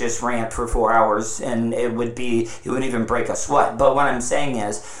and just rant for 4 hours, and it wouldn't even break a sweat. But what I'm saying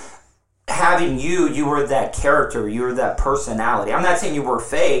is, having you were that character, you were that personality. I'm not saying you were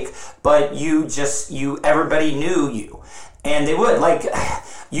fake, but everybody knew you. And they would, like,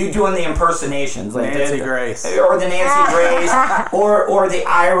 you doing the impersonations. Like Nancy Grace. Or the Nancy Grace, or the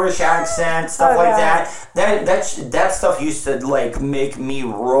Irish accent, stuff like that. That stuff used to, like, make me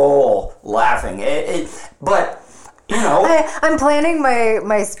roll laughing. But... I'm planning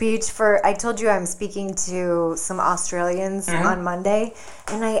my speech for, I told you I'm speaking to some Australians on Monday,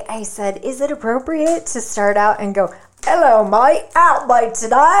 and I said, is it appropriate to start out and go, hello mate, out late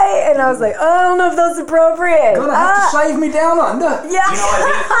today? And I was like, I don't know if that's appropriate. Gonna have to shave me down under. Yeah.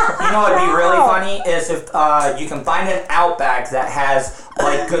 You know what'd be really funny is if you can find an Outback that has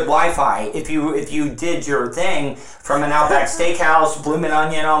like good Wi-Fi. If you did your thing from an Outback Steakhouse, bloomin'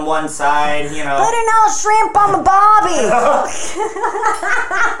 onion on one side, Butternut shrimp on the barbie.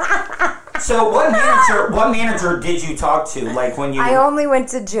 So what manager did you talk to? Like when you? I only went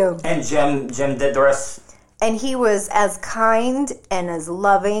to Jim. And Jim did the rest. And he was as kind and as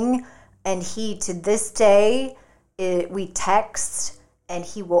loving, and he, to this day, we text, and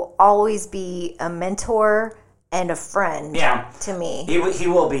he will always be a mentor and a friend to me. He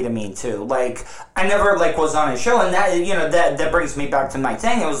will be to me too. Like I never was on his show, and that brings me back to my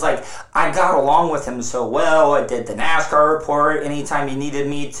thing. It was like I got along with him so well. I did the NASCAR report anytime he needed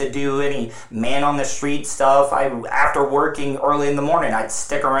me to do any man on the street stuff. After working early in the morning, I'd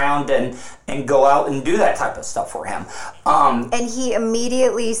stick around and go out and do that type of stuff for him. And he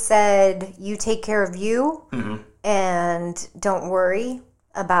immediately said, "You take care of you, and don't worry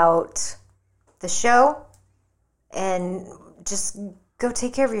about the show." And just go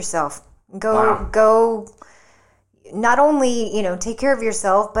take care of yourself. Go. Not only take care of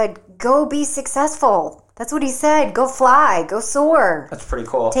yourself, but go be successful. That's what he said. Go fly. Go soar. That's pretty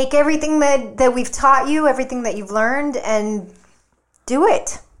cool. Take everything that we've taught you, everything that you've learned, and do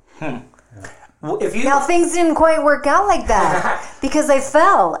it. Well, now things didn't quite work out like that because I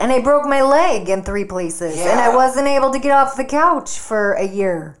fell and I broke my leg in 3 places, and I wasn't able to get off the couch for a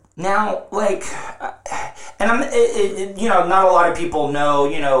year. Now, and not a lot of people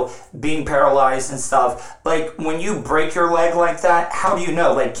know, being paralyzed and stuff. Like, when you break your leg like that, how do you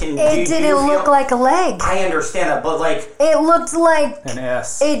know? Like, it didn't look like a leg. I understand that, but it looked like an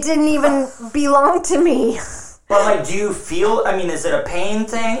S. It didn't even belong to me. But do you feel? I mean, is it a pain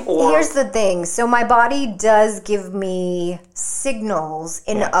thing, or? Here's the thing. So my body does give me signals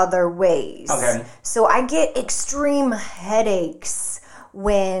in other ways. Okay. So I get extreme headaches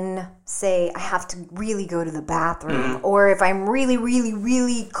when, say, I have to really go to the bathroom, or if I'm really, really,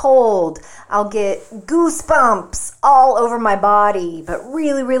 really cold, I'll get goosebumps all over my body, but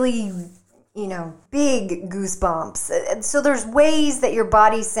really, really, big goosebumps. So there's ways that your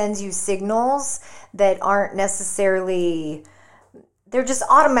body sends you signals that aren't necessarily, they're just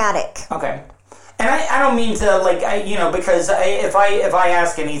automatic. Okay. And I don't mean to because if I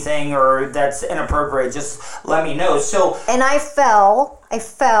ask anything or that's inappropriate, just let me know. So. And I fell.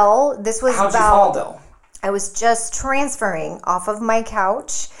 This was How'd you fall though? I was just transferring off of my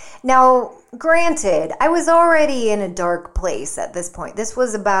couch. Now, granted, I was already in a dark place at this point. This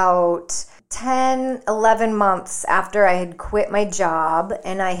was about 10, 11 months after I had quit my job,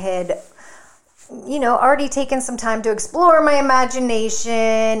 and I had already taken some time to explore my imagination,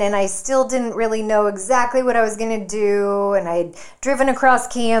 and I still didn't really know exactly what I was going to do, and I'd driven across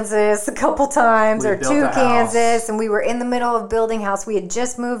Kansas a couple times, or to Kansas, and we were in the middle of building a house. We had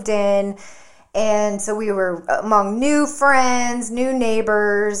just moved in, and so we were among new friends, new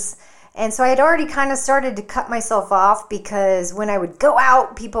neighbors, and so I had already kind of started to cut myself off, because when I would go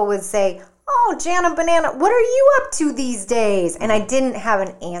out, people would say, "Oh, Jana Banana, what are you up to these days?" And I didn't have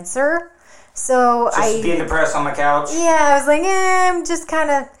an answer. So just being depressed on the couch. Yeah, I was like, I'm just kind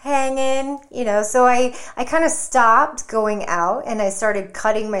of hanging, So I kind of stopped going out, and I started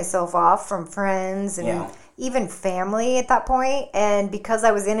cutting myself off from friends and even family at that point. And because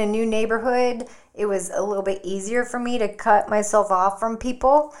I was in a new neighborhood, it was a little bit easier for me to cut myself off from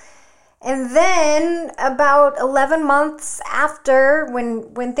people. And then about 11 months after,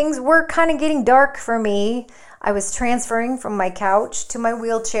 when things were kind of getting dark for me, I was transferring from my couch to my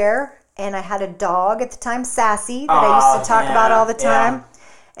wheelchair. And I had a dog at the time, Sassy, that I used to talk about all the time.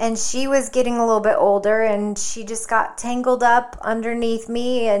 And she was getting a little bit older, and she just got tangled up underneath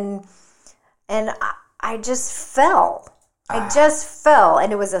me, and I just fell. I just fell,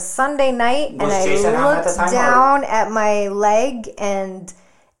 and it was a Sunday night, and I looked down at my leg, and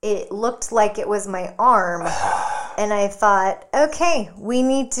it looked like it was my arm. And I thought, okay, we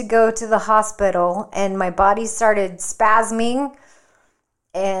need to go to the hospital. And my body started spasming.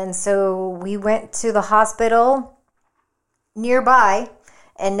 And so we went to the hospital nearby.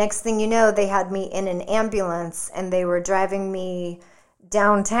 And next thing you know, they had me in an ambulance, and they were driving me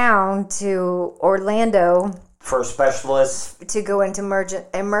downtown to Orlando for specialists to go into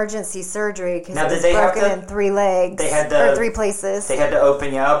emergency surgery because it was they broken in 3 legs or 3 places. They had to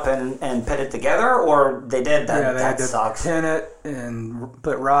open you up and put it together, or they did that? Yeah, they that had sucks. to pin it and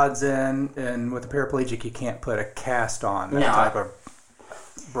put rods in, and with a paraplegic, you can't put a cast on that type of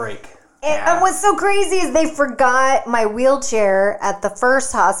break. And what's so crazy is they forgot my wheelchair at the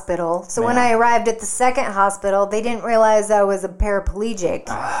first hospital. So when I arrived at the second hospital, they didn't realize I was a paraplegic.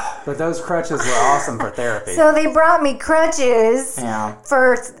 But those crutches were awesome for therapy. So they brought me crutches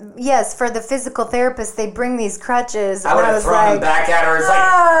for the physical therapist. They bring these crutches. I would have thrown them back at her. It's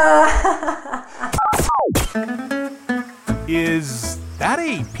like, Is that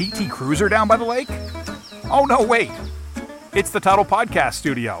a PT Cruiser down by the lake? Oh, no, wait. It's the Tuttle Podcast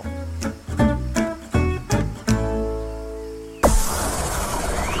Studio.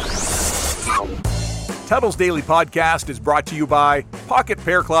 Tuttle's Daily Podcast is brought to you by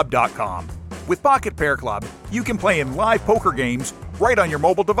PocketPairClub.com. With Pocket Pair Club, you can play in live poker games right on your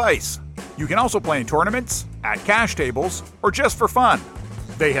mobile device. You can also play in tournaments, at cash tables, or just for fun.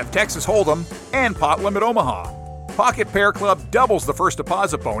 They have Texas Hold'em and Pot Limit Omaha. Pocket Pair Club doubles the first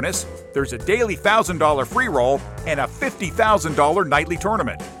deposit bonus. There's a daily $1,000 free roll and a $50,000 nightly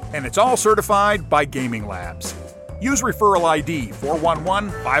tournament. And it's all certified by Gaming Labs. Use referral ID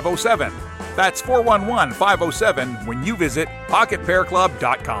 411507. That's 411507 when you visit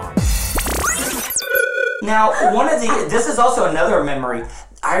PocketPairClub.com. Now, this is also another memory.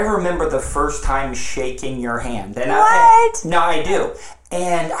 I remember the first time shaking your hand. And I do.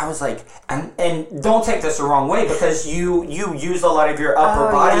 And I was like, and don't take this the wrong way, because you use a lot of your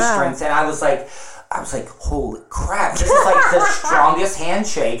upper body strength, and I was like, holy crap! This is like the strongest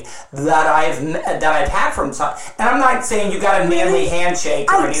handshake that I've had from some. And I'm not saying you got a manly handshake.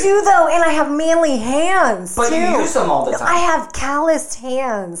 I do though, and I have manly hands. But too. You use them all the time. I have calloused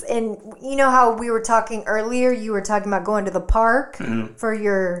hands, and you know how we were talking earlier. You were talking about going to the park for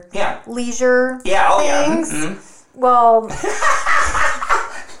your leisure things. Mm-hmm. Well,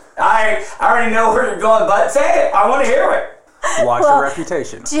 I already know where you're going, but say it. I want to hear it. Watch your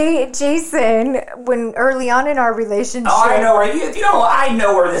reputation. Jason, when early on in our relationship, I know where I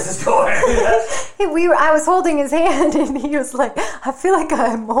know where this is going. I was holding his hand, and he was like, "I feel like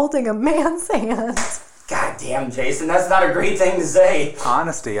I'm holding a man's hand." God damn, Jason, that's not a great thing to say.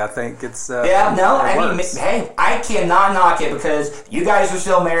 Honesty, I think it's. I mean, hey, I cannot knock it because you guys are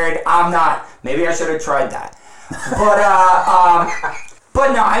still married. I'm not. Maybe I should have tried that, but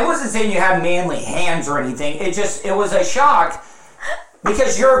But no, I wasn't saying you have manly hands or anything. It was a shock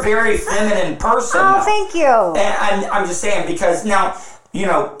because you're a very feminine person. Oh, thank you. And I'm just saying because now,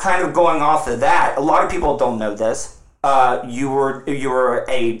 kind of going off of that, a lot of people don't know this. You were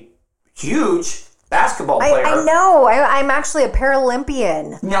a huge basketball player. I know. I'm actually a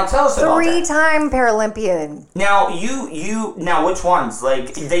Paralympian. Now tell us about that. 3-time Paralympian. Now now which ones?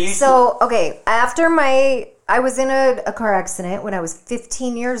 Like they used okay, after I was in a car accident when I was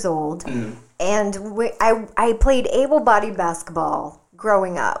 15 years old, and I played able-bodied basketball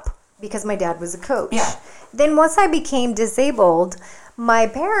growing up because my dad was a coach. Yeah. Then once I became disabled, my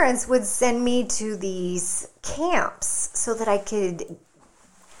parents would send me to these camps so that I could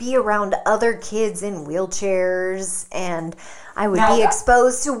be around other kids in wheelchairs, and I would be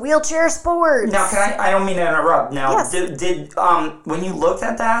exposed to wheelchair sports. Now, I don't mean to interrupt. Now, yes. did when you looked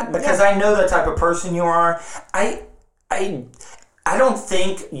at that, because I know the type of person you are, I don't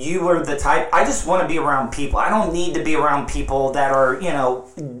think you were the type. I just want to be around people. I don't need to be around people that are,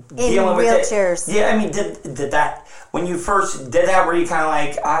 in dealing with wheelchairs. Yeah, I mean, did that when you first did that? Were you kind of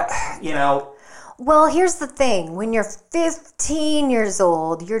like, Well, here's the thing. When you're 15 years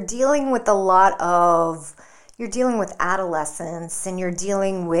old, you're dealing with adolescence, and you're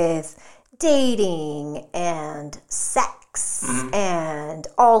dealing with dating and sex and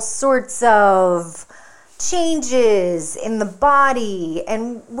all sorts of changes in the body.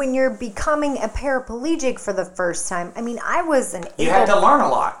 And when you're becoming a paraplegic for the first time, I mean, you had to learn a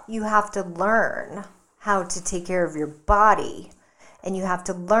lot. You have to learn how to take care of your body. and you have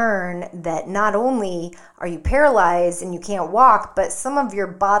to learn that not only are you paralyzed and you can't walk, but some of your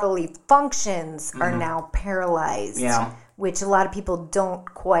bodily functions are now paralyzed. Yeah. Which a lot of people don't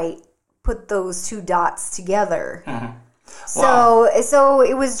quite put those two dots together. Wow. So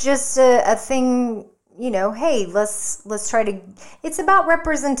it was just a thing, hey, let's try to, it's about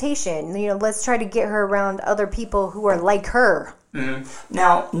representation. Let's try to get her around other people who are like her.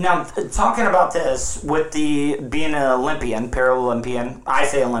 Now, talking about this with the being an Olympian, Paralympian, I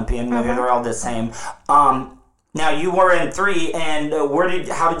say Olympian, maybe they're all the same. Now you were in 3, and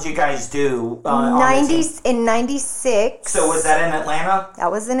how did you guys do? In 96. So was that in Atlanta?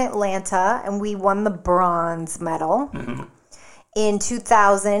 That was in Atlanta, and we won the bronze medal. In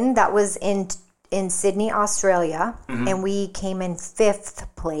 2000, that was in Sydney, Australia, and we came in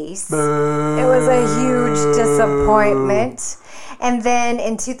 5th place. Boo. It was a huge disappointment. And then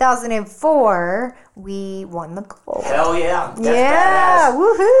in 2004, we won the gold. Hell yeah. That's badass.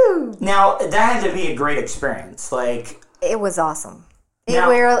 Woohoo. Now, that had to be a great experience. It was awesome.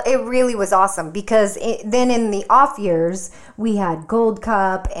 It really was awesome because then in the off years, we had Gold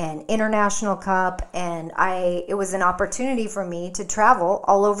Cup and International Cup, and it was an opportunity for me to travel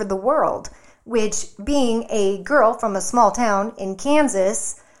all over the world, which, being a girl from a small town in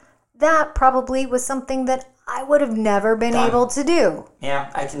Kansas, that probably was something that I would have never been able to do.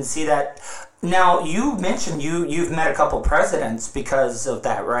 Yeah, I can see that. Now, you mentioned you've met a couple presidents because of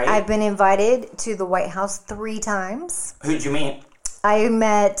that, right? I've been invited to the White House 3 times. Who'd you meet? I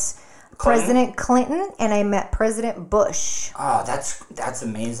met President Clinton and I met President Bush. Oh, that's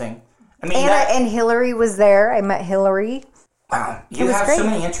amazing. I mean, and Hillary was there. I met Hillary. Wow, you have so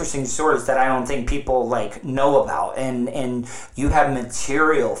many interesting stories that I don't think people know about, and you have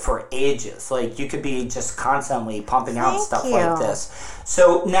material for ages. You could be just constantly pumping out stuff like this.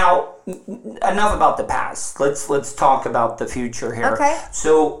 So now, enough about the past. Let's talk about the future here. Okay.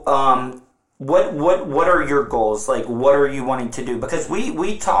 So, what are your goals? What are you wanting to do? Because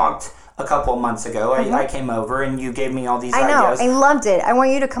we talked a couple of months ago. I came over and you gave me all these ideas. I loved it. I want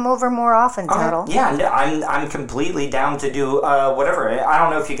you to come over more often, Turtle. Yeah, no, I'm completely down to do whatever. I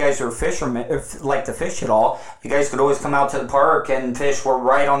don't know if you guys are fishermen, if like to fish at all. You guys could always come out to the park and fish. We're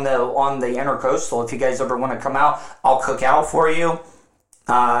right on the intercoastal. If you guys ever want to come out, I'll cook out for you.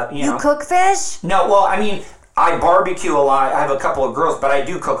 You cook fish? No, well, I mean, I barbecue a lot. I have a couple of girls, but I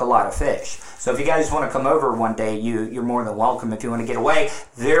do cook a lot of fish. So if you guys want to come over one day, you're more than welcome if you want to get away.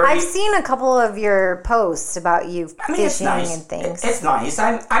 I've seen a couple of your posts about you fishing and things. It's nice.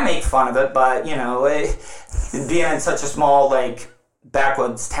 I make fun of it, but, being in such a small,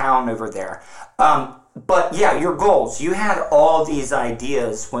 backwoods town over there. But, yeah, your goals. You had all these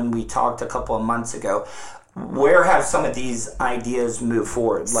ideas when we talked a couple of months ago. Where have some of these ideas moved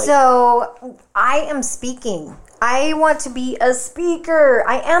forward? So, I am speaking. I want to be a speaker.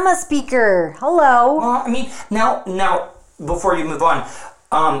 I am a speaker. Hello. Well, I mean, now, before you move on,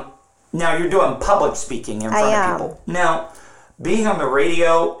 now you're doing public speaking in front of people. Now, being on the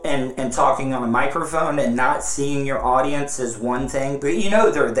radio and talking on a microphone and not seeing your audience is one thing, but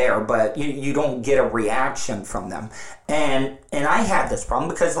they're there, but you don't get a reaction from them. And I had this problem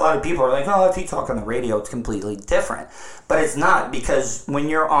because a lot of people are like, oh, if you talk on the radio, it's completely different. But it's not, because when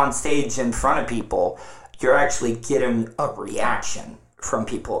you're on stage in front of people, you're actually getting a reaction from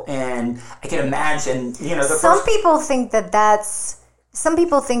people. And I can imagine, some people think some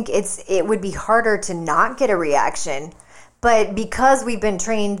people think it would be harder to not get a reaction. But because we've been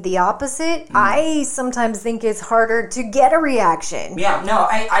trained the opposite, I sometimes think it's harder to get a reaction. Yeah, no,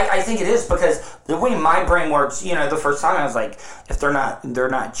 I think it is, because the way my brain works, the first time I was like, if they're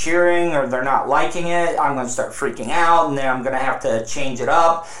not cheering or they're not liking it, I'm going to start freaking out, and then I'm going to have to change it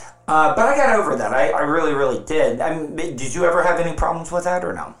up. But I got over that. I really, really did. I mean, did you ever have any problems with that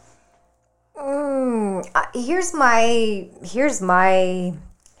or no? Here's my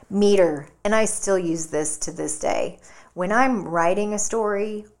meter, and I still use this to this day. When I'm writing a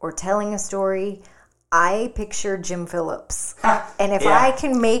story or telling a story, I picture Jim Phillips. And if I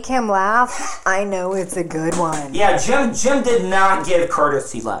can make him laugh, I know it's a good one. Yeah, Jim did not give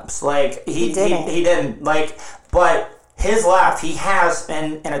courtesy laps. He didn't. He didn't. But his laugh, he has,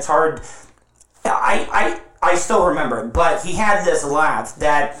 and it's hard. I still remember it, but he had this laugh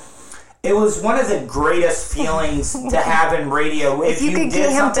that it was one of the greatest feelings to have in radio. If you could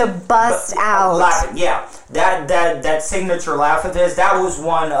get him to bust out. Laughing. Yeah, that signature laugh of his, that was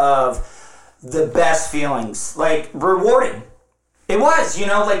one of the best feelings. Rewarding. It was,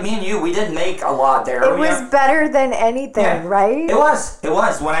 me and you, we didn't make a lot there. It was better than anything, right? It was.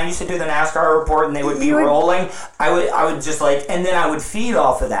 When I used to do the NASCAR report and they would be rolling, I would just and then I would feed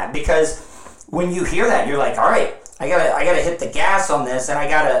off of that, because when you hear that, you're like, all right, I gotta hit the gas on this, and I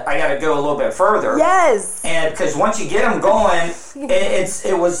gotta go a little bit further. Yes. And because once you get them going,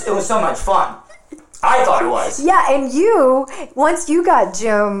 it was so much fun. I thought it was. Yeah, and once you got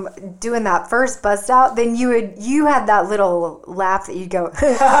Jim doing that first bust out, then you had that little laugh that you'd go.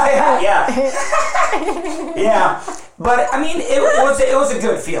 Yeah. Yeah. But I mean, it was a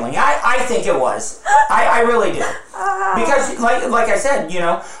good feeling. I think it was. I really do. Because like I said,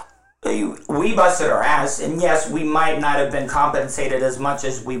 we busted our ass, and yes, we might not have been compensated as much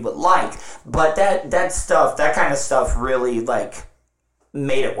as we would like, but that kind of stuff really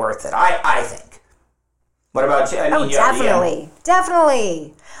made it worth it. I think. What about you? I mean,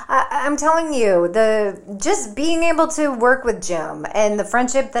 definitely. I'm telling you, just being able to work with Jim and the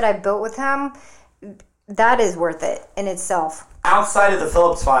friendship that I've built with him, that is worth it in itself. Outside of the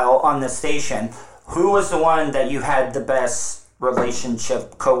Phillips File on the station, who was the one that you had the best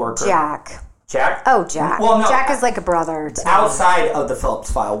relationship coworker? Jack. Jack? Oh, Jack. Well, no. Jack is like a brother to me. Outside of the Phillips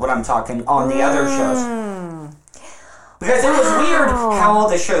File, what I'm talking on the other shows. Because it was weird how all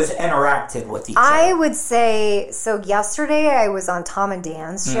the shows interacted with each other. I would say, so yesterday I was on Tom and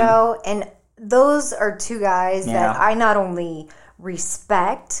Dan's show, and those are two guys that I not only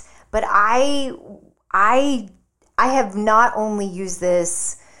respect, but I have not only used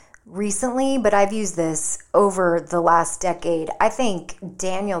this recently, but I've used this over the last decade. I think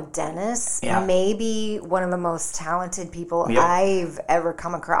Daniel Dennis may be one of the most talented people I've ever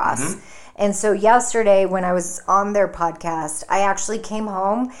come across. And so yesterday when I was on their podcast, I actually came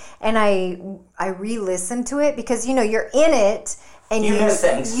home and I re-listened to it because, you're in it and you miss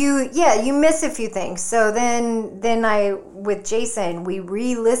things. You miss a few things. So then I, with Jason, we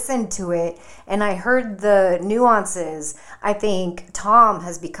re-listened to it and I heard the nuances. I think Tom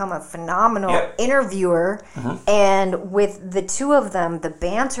has become a phenomenal interviewer, and with the two of them, the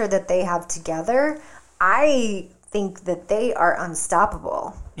banter that they have together, I think that they are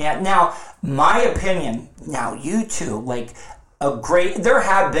unstoppable. Yeah, now, my opinion, you two, there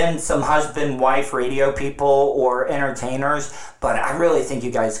have been some husband-wife radio people or entertainers, but I really think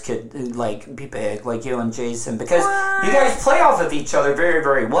you guys could, be big, like you and Jason, because you guys play off of each other very,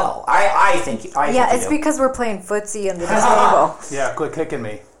 very well. I think it's because we're playing footsie under the table. Yeah, quit kicking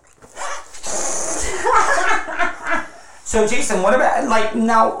me. So, Jason, what about,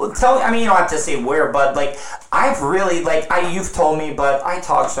 now, tell me, I mean, you don't have to say where, but, I've really, you've told me, but I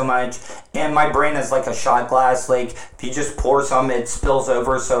talk so much, and my brain is like a shot glass. If you just pour some, it spills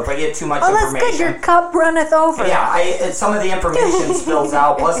over, so if I get too much information... that's good, your cup runneth over. Yeah, some of the information spills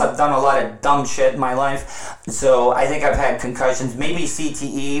out, plus I've done a lot of dumb shit in my life, so I think I've had concussions, maybe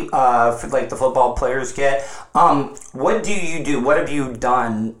CTE, for, the football players get. What do you do? What have you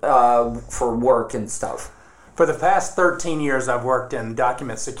done for work and stuff? For the past 13 years, I've worked in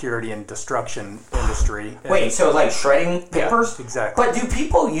document security and destruction industry. Wait, so shredding papers? Yeah, exactly. But do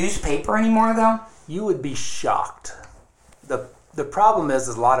people use paper anymore, though? You would be shocked. The problem is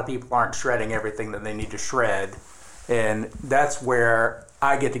a lot of people aren't shredding everything that they need to shred, and that's where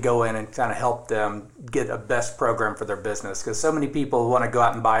I get to go in and kind of help them get a best program for their business, because so many people want to go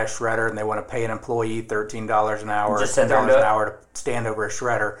out and buy a shredder, and they want to pay an employee $13 an hour or $10 an hour to stand over a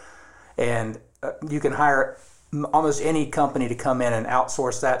shredder, and you can hire almost any company to come in and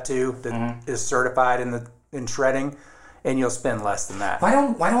outsource that to that is certified in shredding, and you'll spend less than that. Why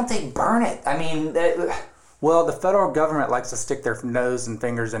don't they burn it? I mean, well, the federal government likes to stick their nose and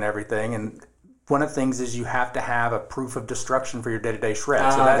fingers in everything, and one of the things is you have to have a proof of destruction for your day-to-day shred.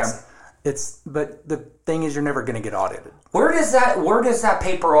 But the thing is, you're never going to get audited. Where does that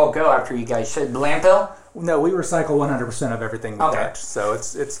paper all go after you guys shed? Landfill? No, we recycle 100% of everything we touch. So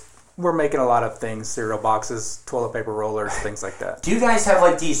it's we're making a lot of things, cereal boxes, toilet paper rollers, things like that. Do you guys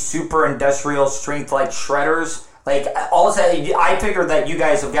have these super industrial strength shredders? Also, I figured that you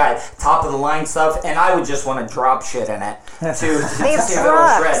guys have got top of the line stuff, and I would just want to drop shit in it to see if it'll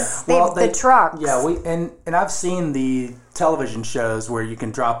shred. The trucks. Yeah, and I've seen the television shows where you can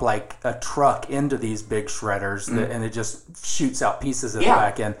drop a truck into these big shredders, and it just shoots out pieces of the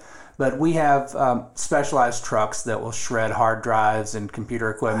back end. But we have specialized trucks that will shred hard drives and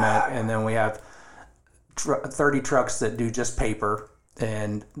computer equipment, and then we have 30 trucks that do just paper,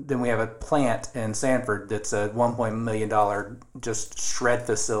 and then we have a plant in Sanford that's a $1 million just shred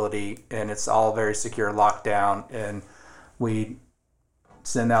facility, and it's all very secure, locked down, and we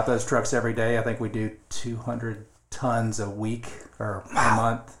send out those trucks every day. I think we do 200 tons a week or a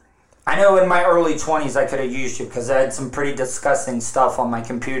month. I know in my early 20s I could have used you because I had some pretty disgusting stuff on my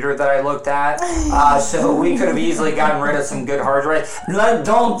computer that I looked at. So we could have easily gotten rid of some good hard drives.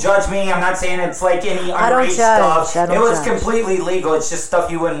 Don't judge me. I'm not saying it's any underage stuff. It was completely legal. It's just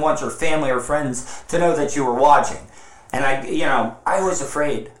stuff you wouldn't want your family or friends to know that you were watching. And I was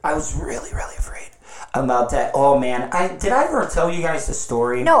afraid. I was really, really afraid about that. Oh man, did I ever tell you guys the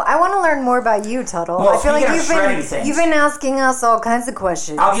story? No, I want to learn more about you, Tuttle. Well, I feel like things. you've been asking us all kinds of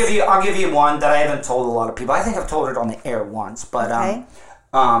questions. I'll give you one that I haven't told a lot of people. I think I've told it on the air once, but okay.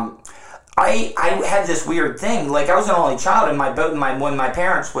 I had this weird thing. Like, I was an only child in my boat, when my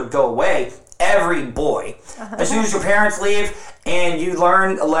parents would go away, every boy, as soon as your parents leave and you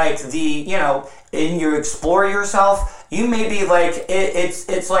learn, like, and you explore yourself, you may be like,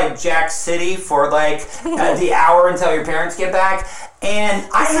 it's like Jack City for like the hour until your parents get back. And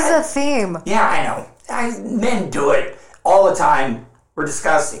this is a theme. Yeah, I know. Men do it all the time. We're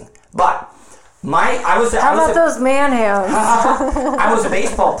disgusting. But how about those man hands? I was a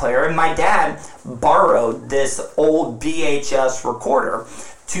baseball player, and my dad borrowed this old VHS recorder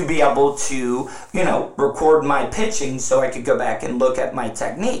to be able to, record my pitching so I could go back and look at my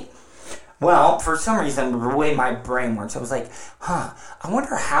technique. Well, for some reason, the way my brain works, I was like, I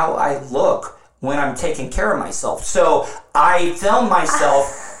wonder how I look when I'm taking care of myself. So I filmed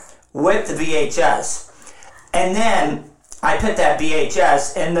myself with the VHS, and then I put that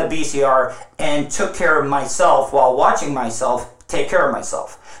VHS in the VCR and took care of myself while watching myself take care of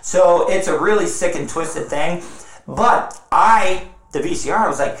myself. So it's a really sick and twisted thing. But the VCR, I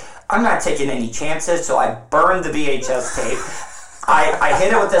was like, I'm not taking any chances, so I burned the VHS tape. I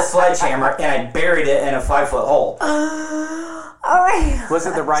hit it with a sledgehammer, and I buried it in a 5-foot hole. Was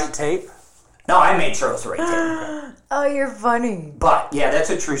it the right tape? No, I made sure it was the right tape. Oh, you're funny. But, yeah,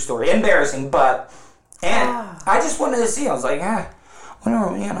 that's a true story. Embarrassing, and I just wanted to see. I was like, I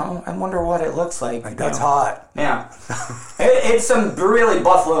wonder what it looks like. That's hot. Yeah. It's some really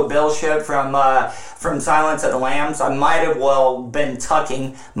Buffalo Bill shit from Silence of the Lambs. I might have well been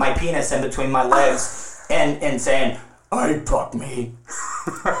tucking my penis in between my legs and saying, I fuck me.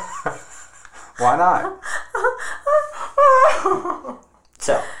 Why not?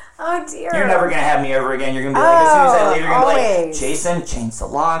 So. Oh dear. You're never gonna have me over again. You're gonna be like, as soon as I leave, you're gonna be like, always. Jason, change the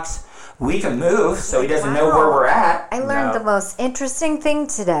locks. We can move, so he doesn't know where we're at. I learned the most interesting thing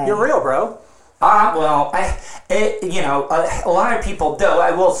today. You're real, bro. Well, a lot of people do.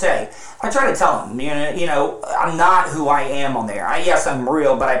 I will say, I try to tell them, I'm not who I am on there. Yes, I'm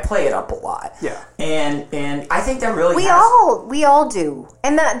real, but I play it up a lot. Yeah. And I think that really we all do.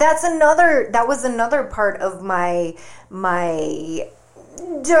 And that was another part of my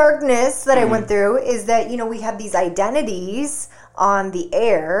darkness that I went through, is that, we have these identities on the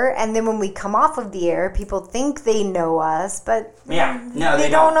air, and then when we come off of the air, people think they know us, but they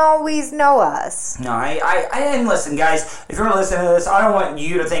don't always know us. No, and listen, guys, if you're listening to this, I don't want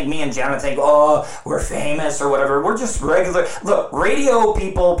you to think me and Jenna think, oh, we're famous or whatever. We're just regular. Look, radio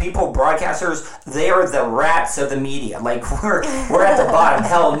people, broadcasters, they are the rats of the media. Like, we're at the bottom.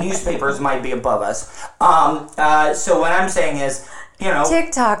 Hell, newspapers might be above us. So what I'm saying is,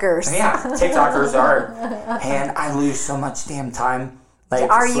 TikTokers. Yeah, TikTokers are, and I lose so much damn time. Like,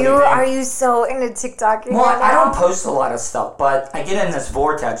 are you so into TikTok? Well, I don't post a lot of stuff, but I get in this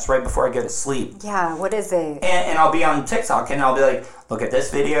vortex right before I go to sleep. Yeah, what is it? And I'll be on TikTok, and I'll be like, look at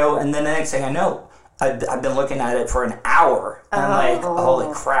this video, and then the next thing I know, I've been looking at it for an hour, and I'm like,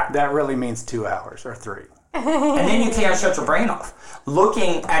 holy crap. That really means 2 hours or 3. And then you can't shut your brain off.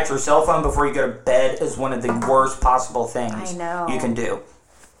 Looking at your cell phone before you go to bed is one of the worst possible things you can do.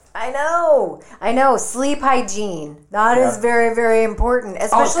 I know. Sleep hygiene. That is very, very important,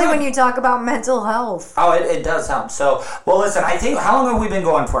 especially when you talk about mental health. Oh, it does help. So, well, listen, I think, how long have we been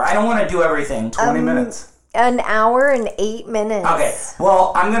going for? I don't want to do everything. 20 minutes. An hour and 8 minutes. Okay.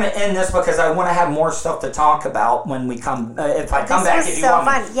 Well, I'm going to end this because I want to have more stuff to talk about when we come. If I come back, if you want.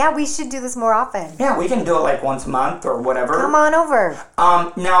 This was so fun. Yeah, we should do this more often. Yeah, we can do it like once a month or whatever. Come on over.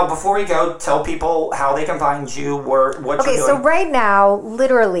 Now, before we go, tell people how they can find you, what you're doing. Okay, so right now,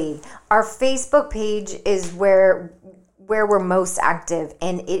 literally, our Facebook page is where we're most active,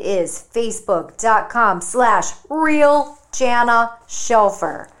 and it is facebook.com/RealJana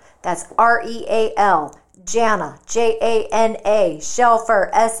Shelfer. That's REAL. Jana, Jana,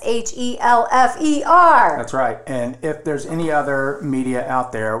 Shelfer, SHELFER. That's right. And if there's any other media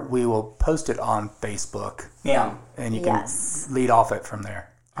out there, we will post it on Facebook. Yeah. And you can lead off it from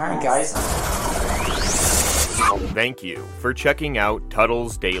there. All right, guys. Thank you for checking out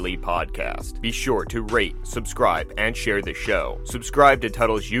Tuttle's Daily Podcast. Be sure to rate, subscribe, and share the show. Subscribe to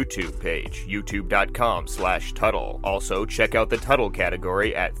Tuttle's YouTube page, youtube.com/Tuttle. Also, check out the Tuttle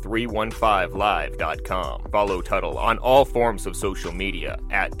category at 315live.com. Follow Tuttle on all forms of social media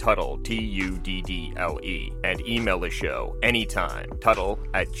at Tuttle, TUDDLE, and email the show anytime,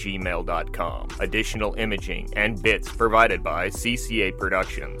 tuttle@gmail.com. Additional imaging and bits provided by CCA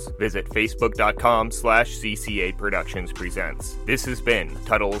Productions. Visit facebook.com/CCA PA Productions presents. This has been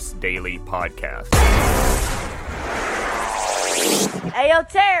Tuttle's Daily Podcast. Hey, yo,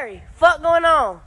 Terry, fuck going on?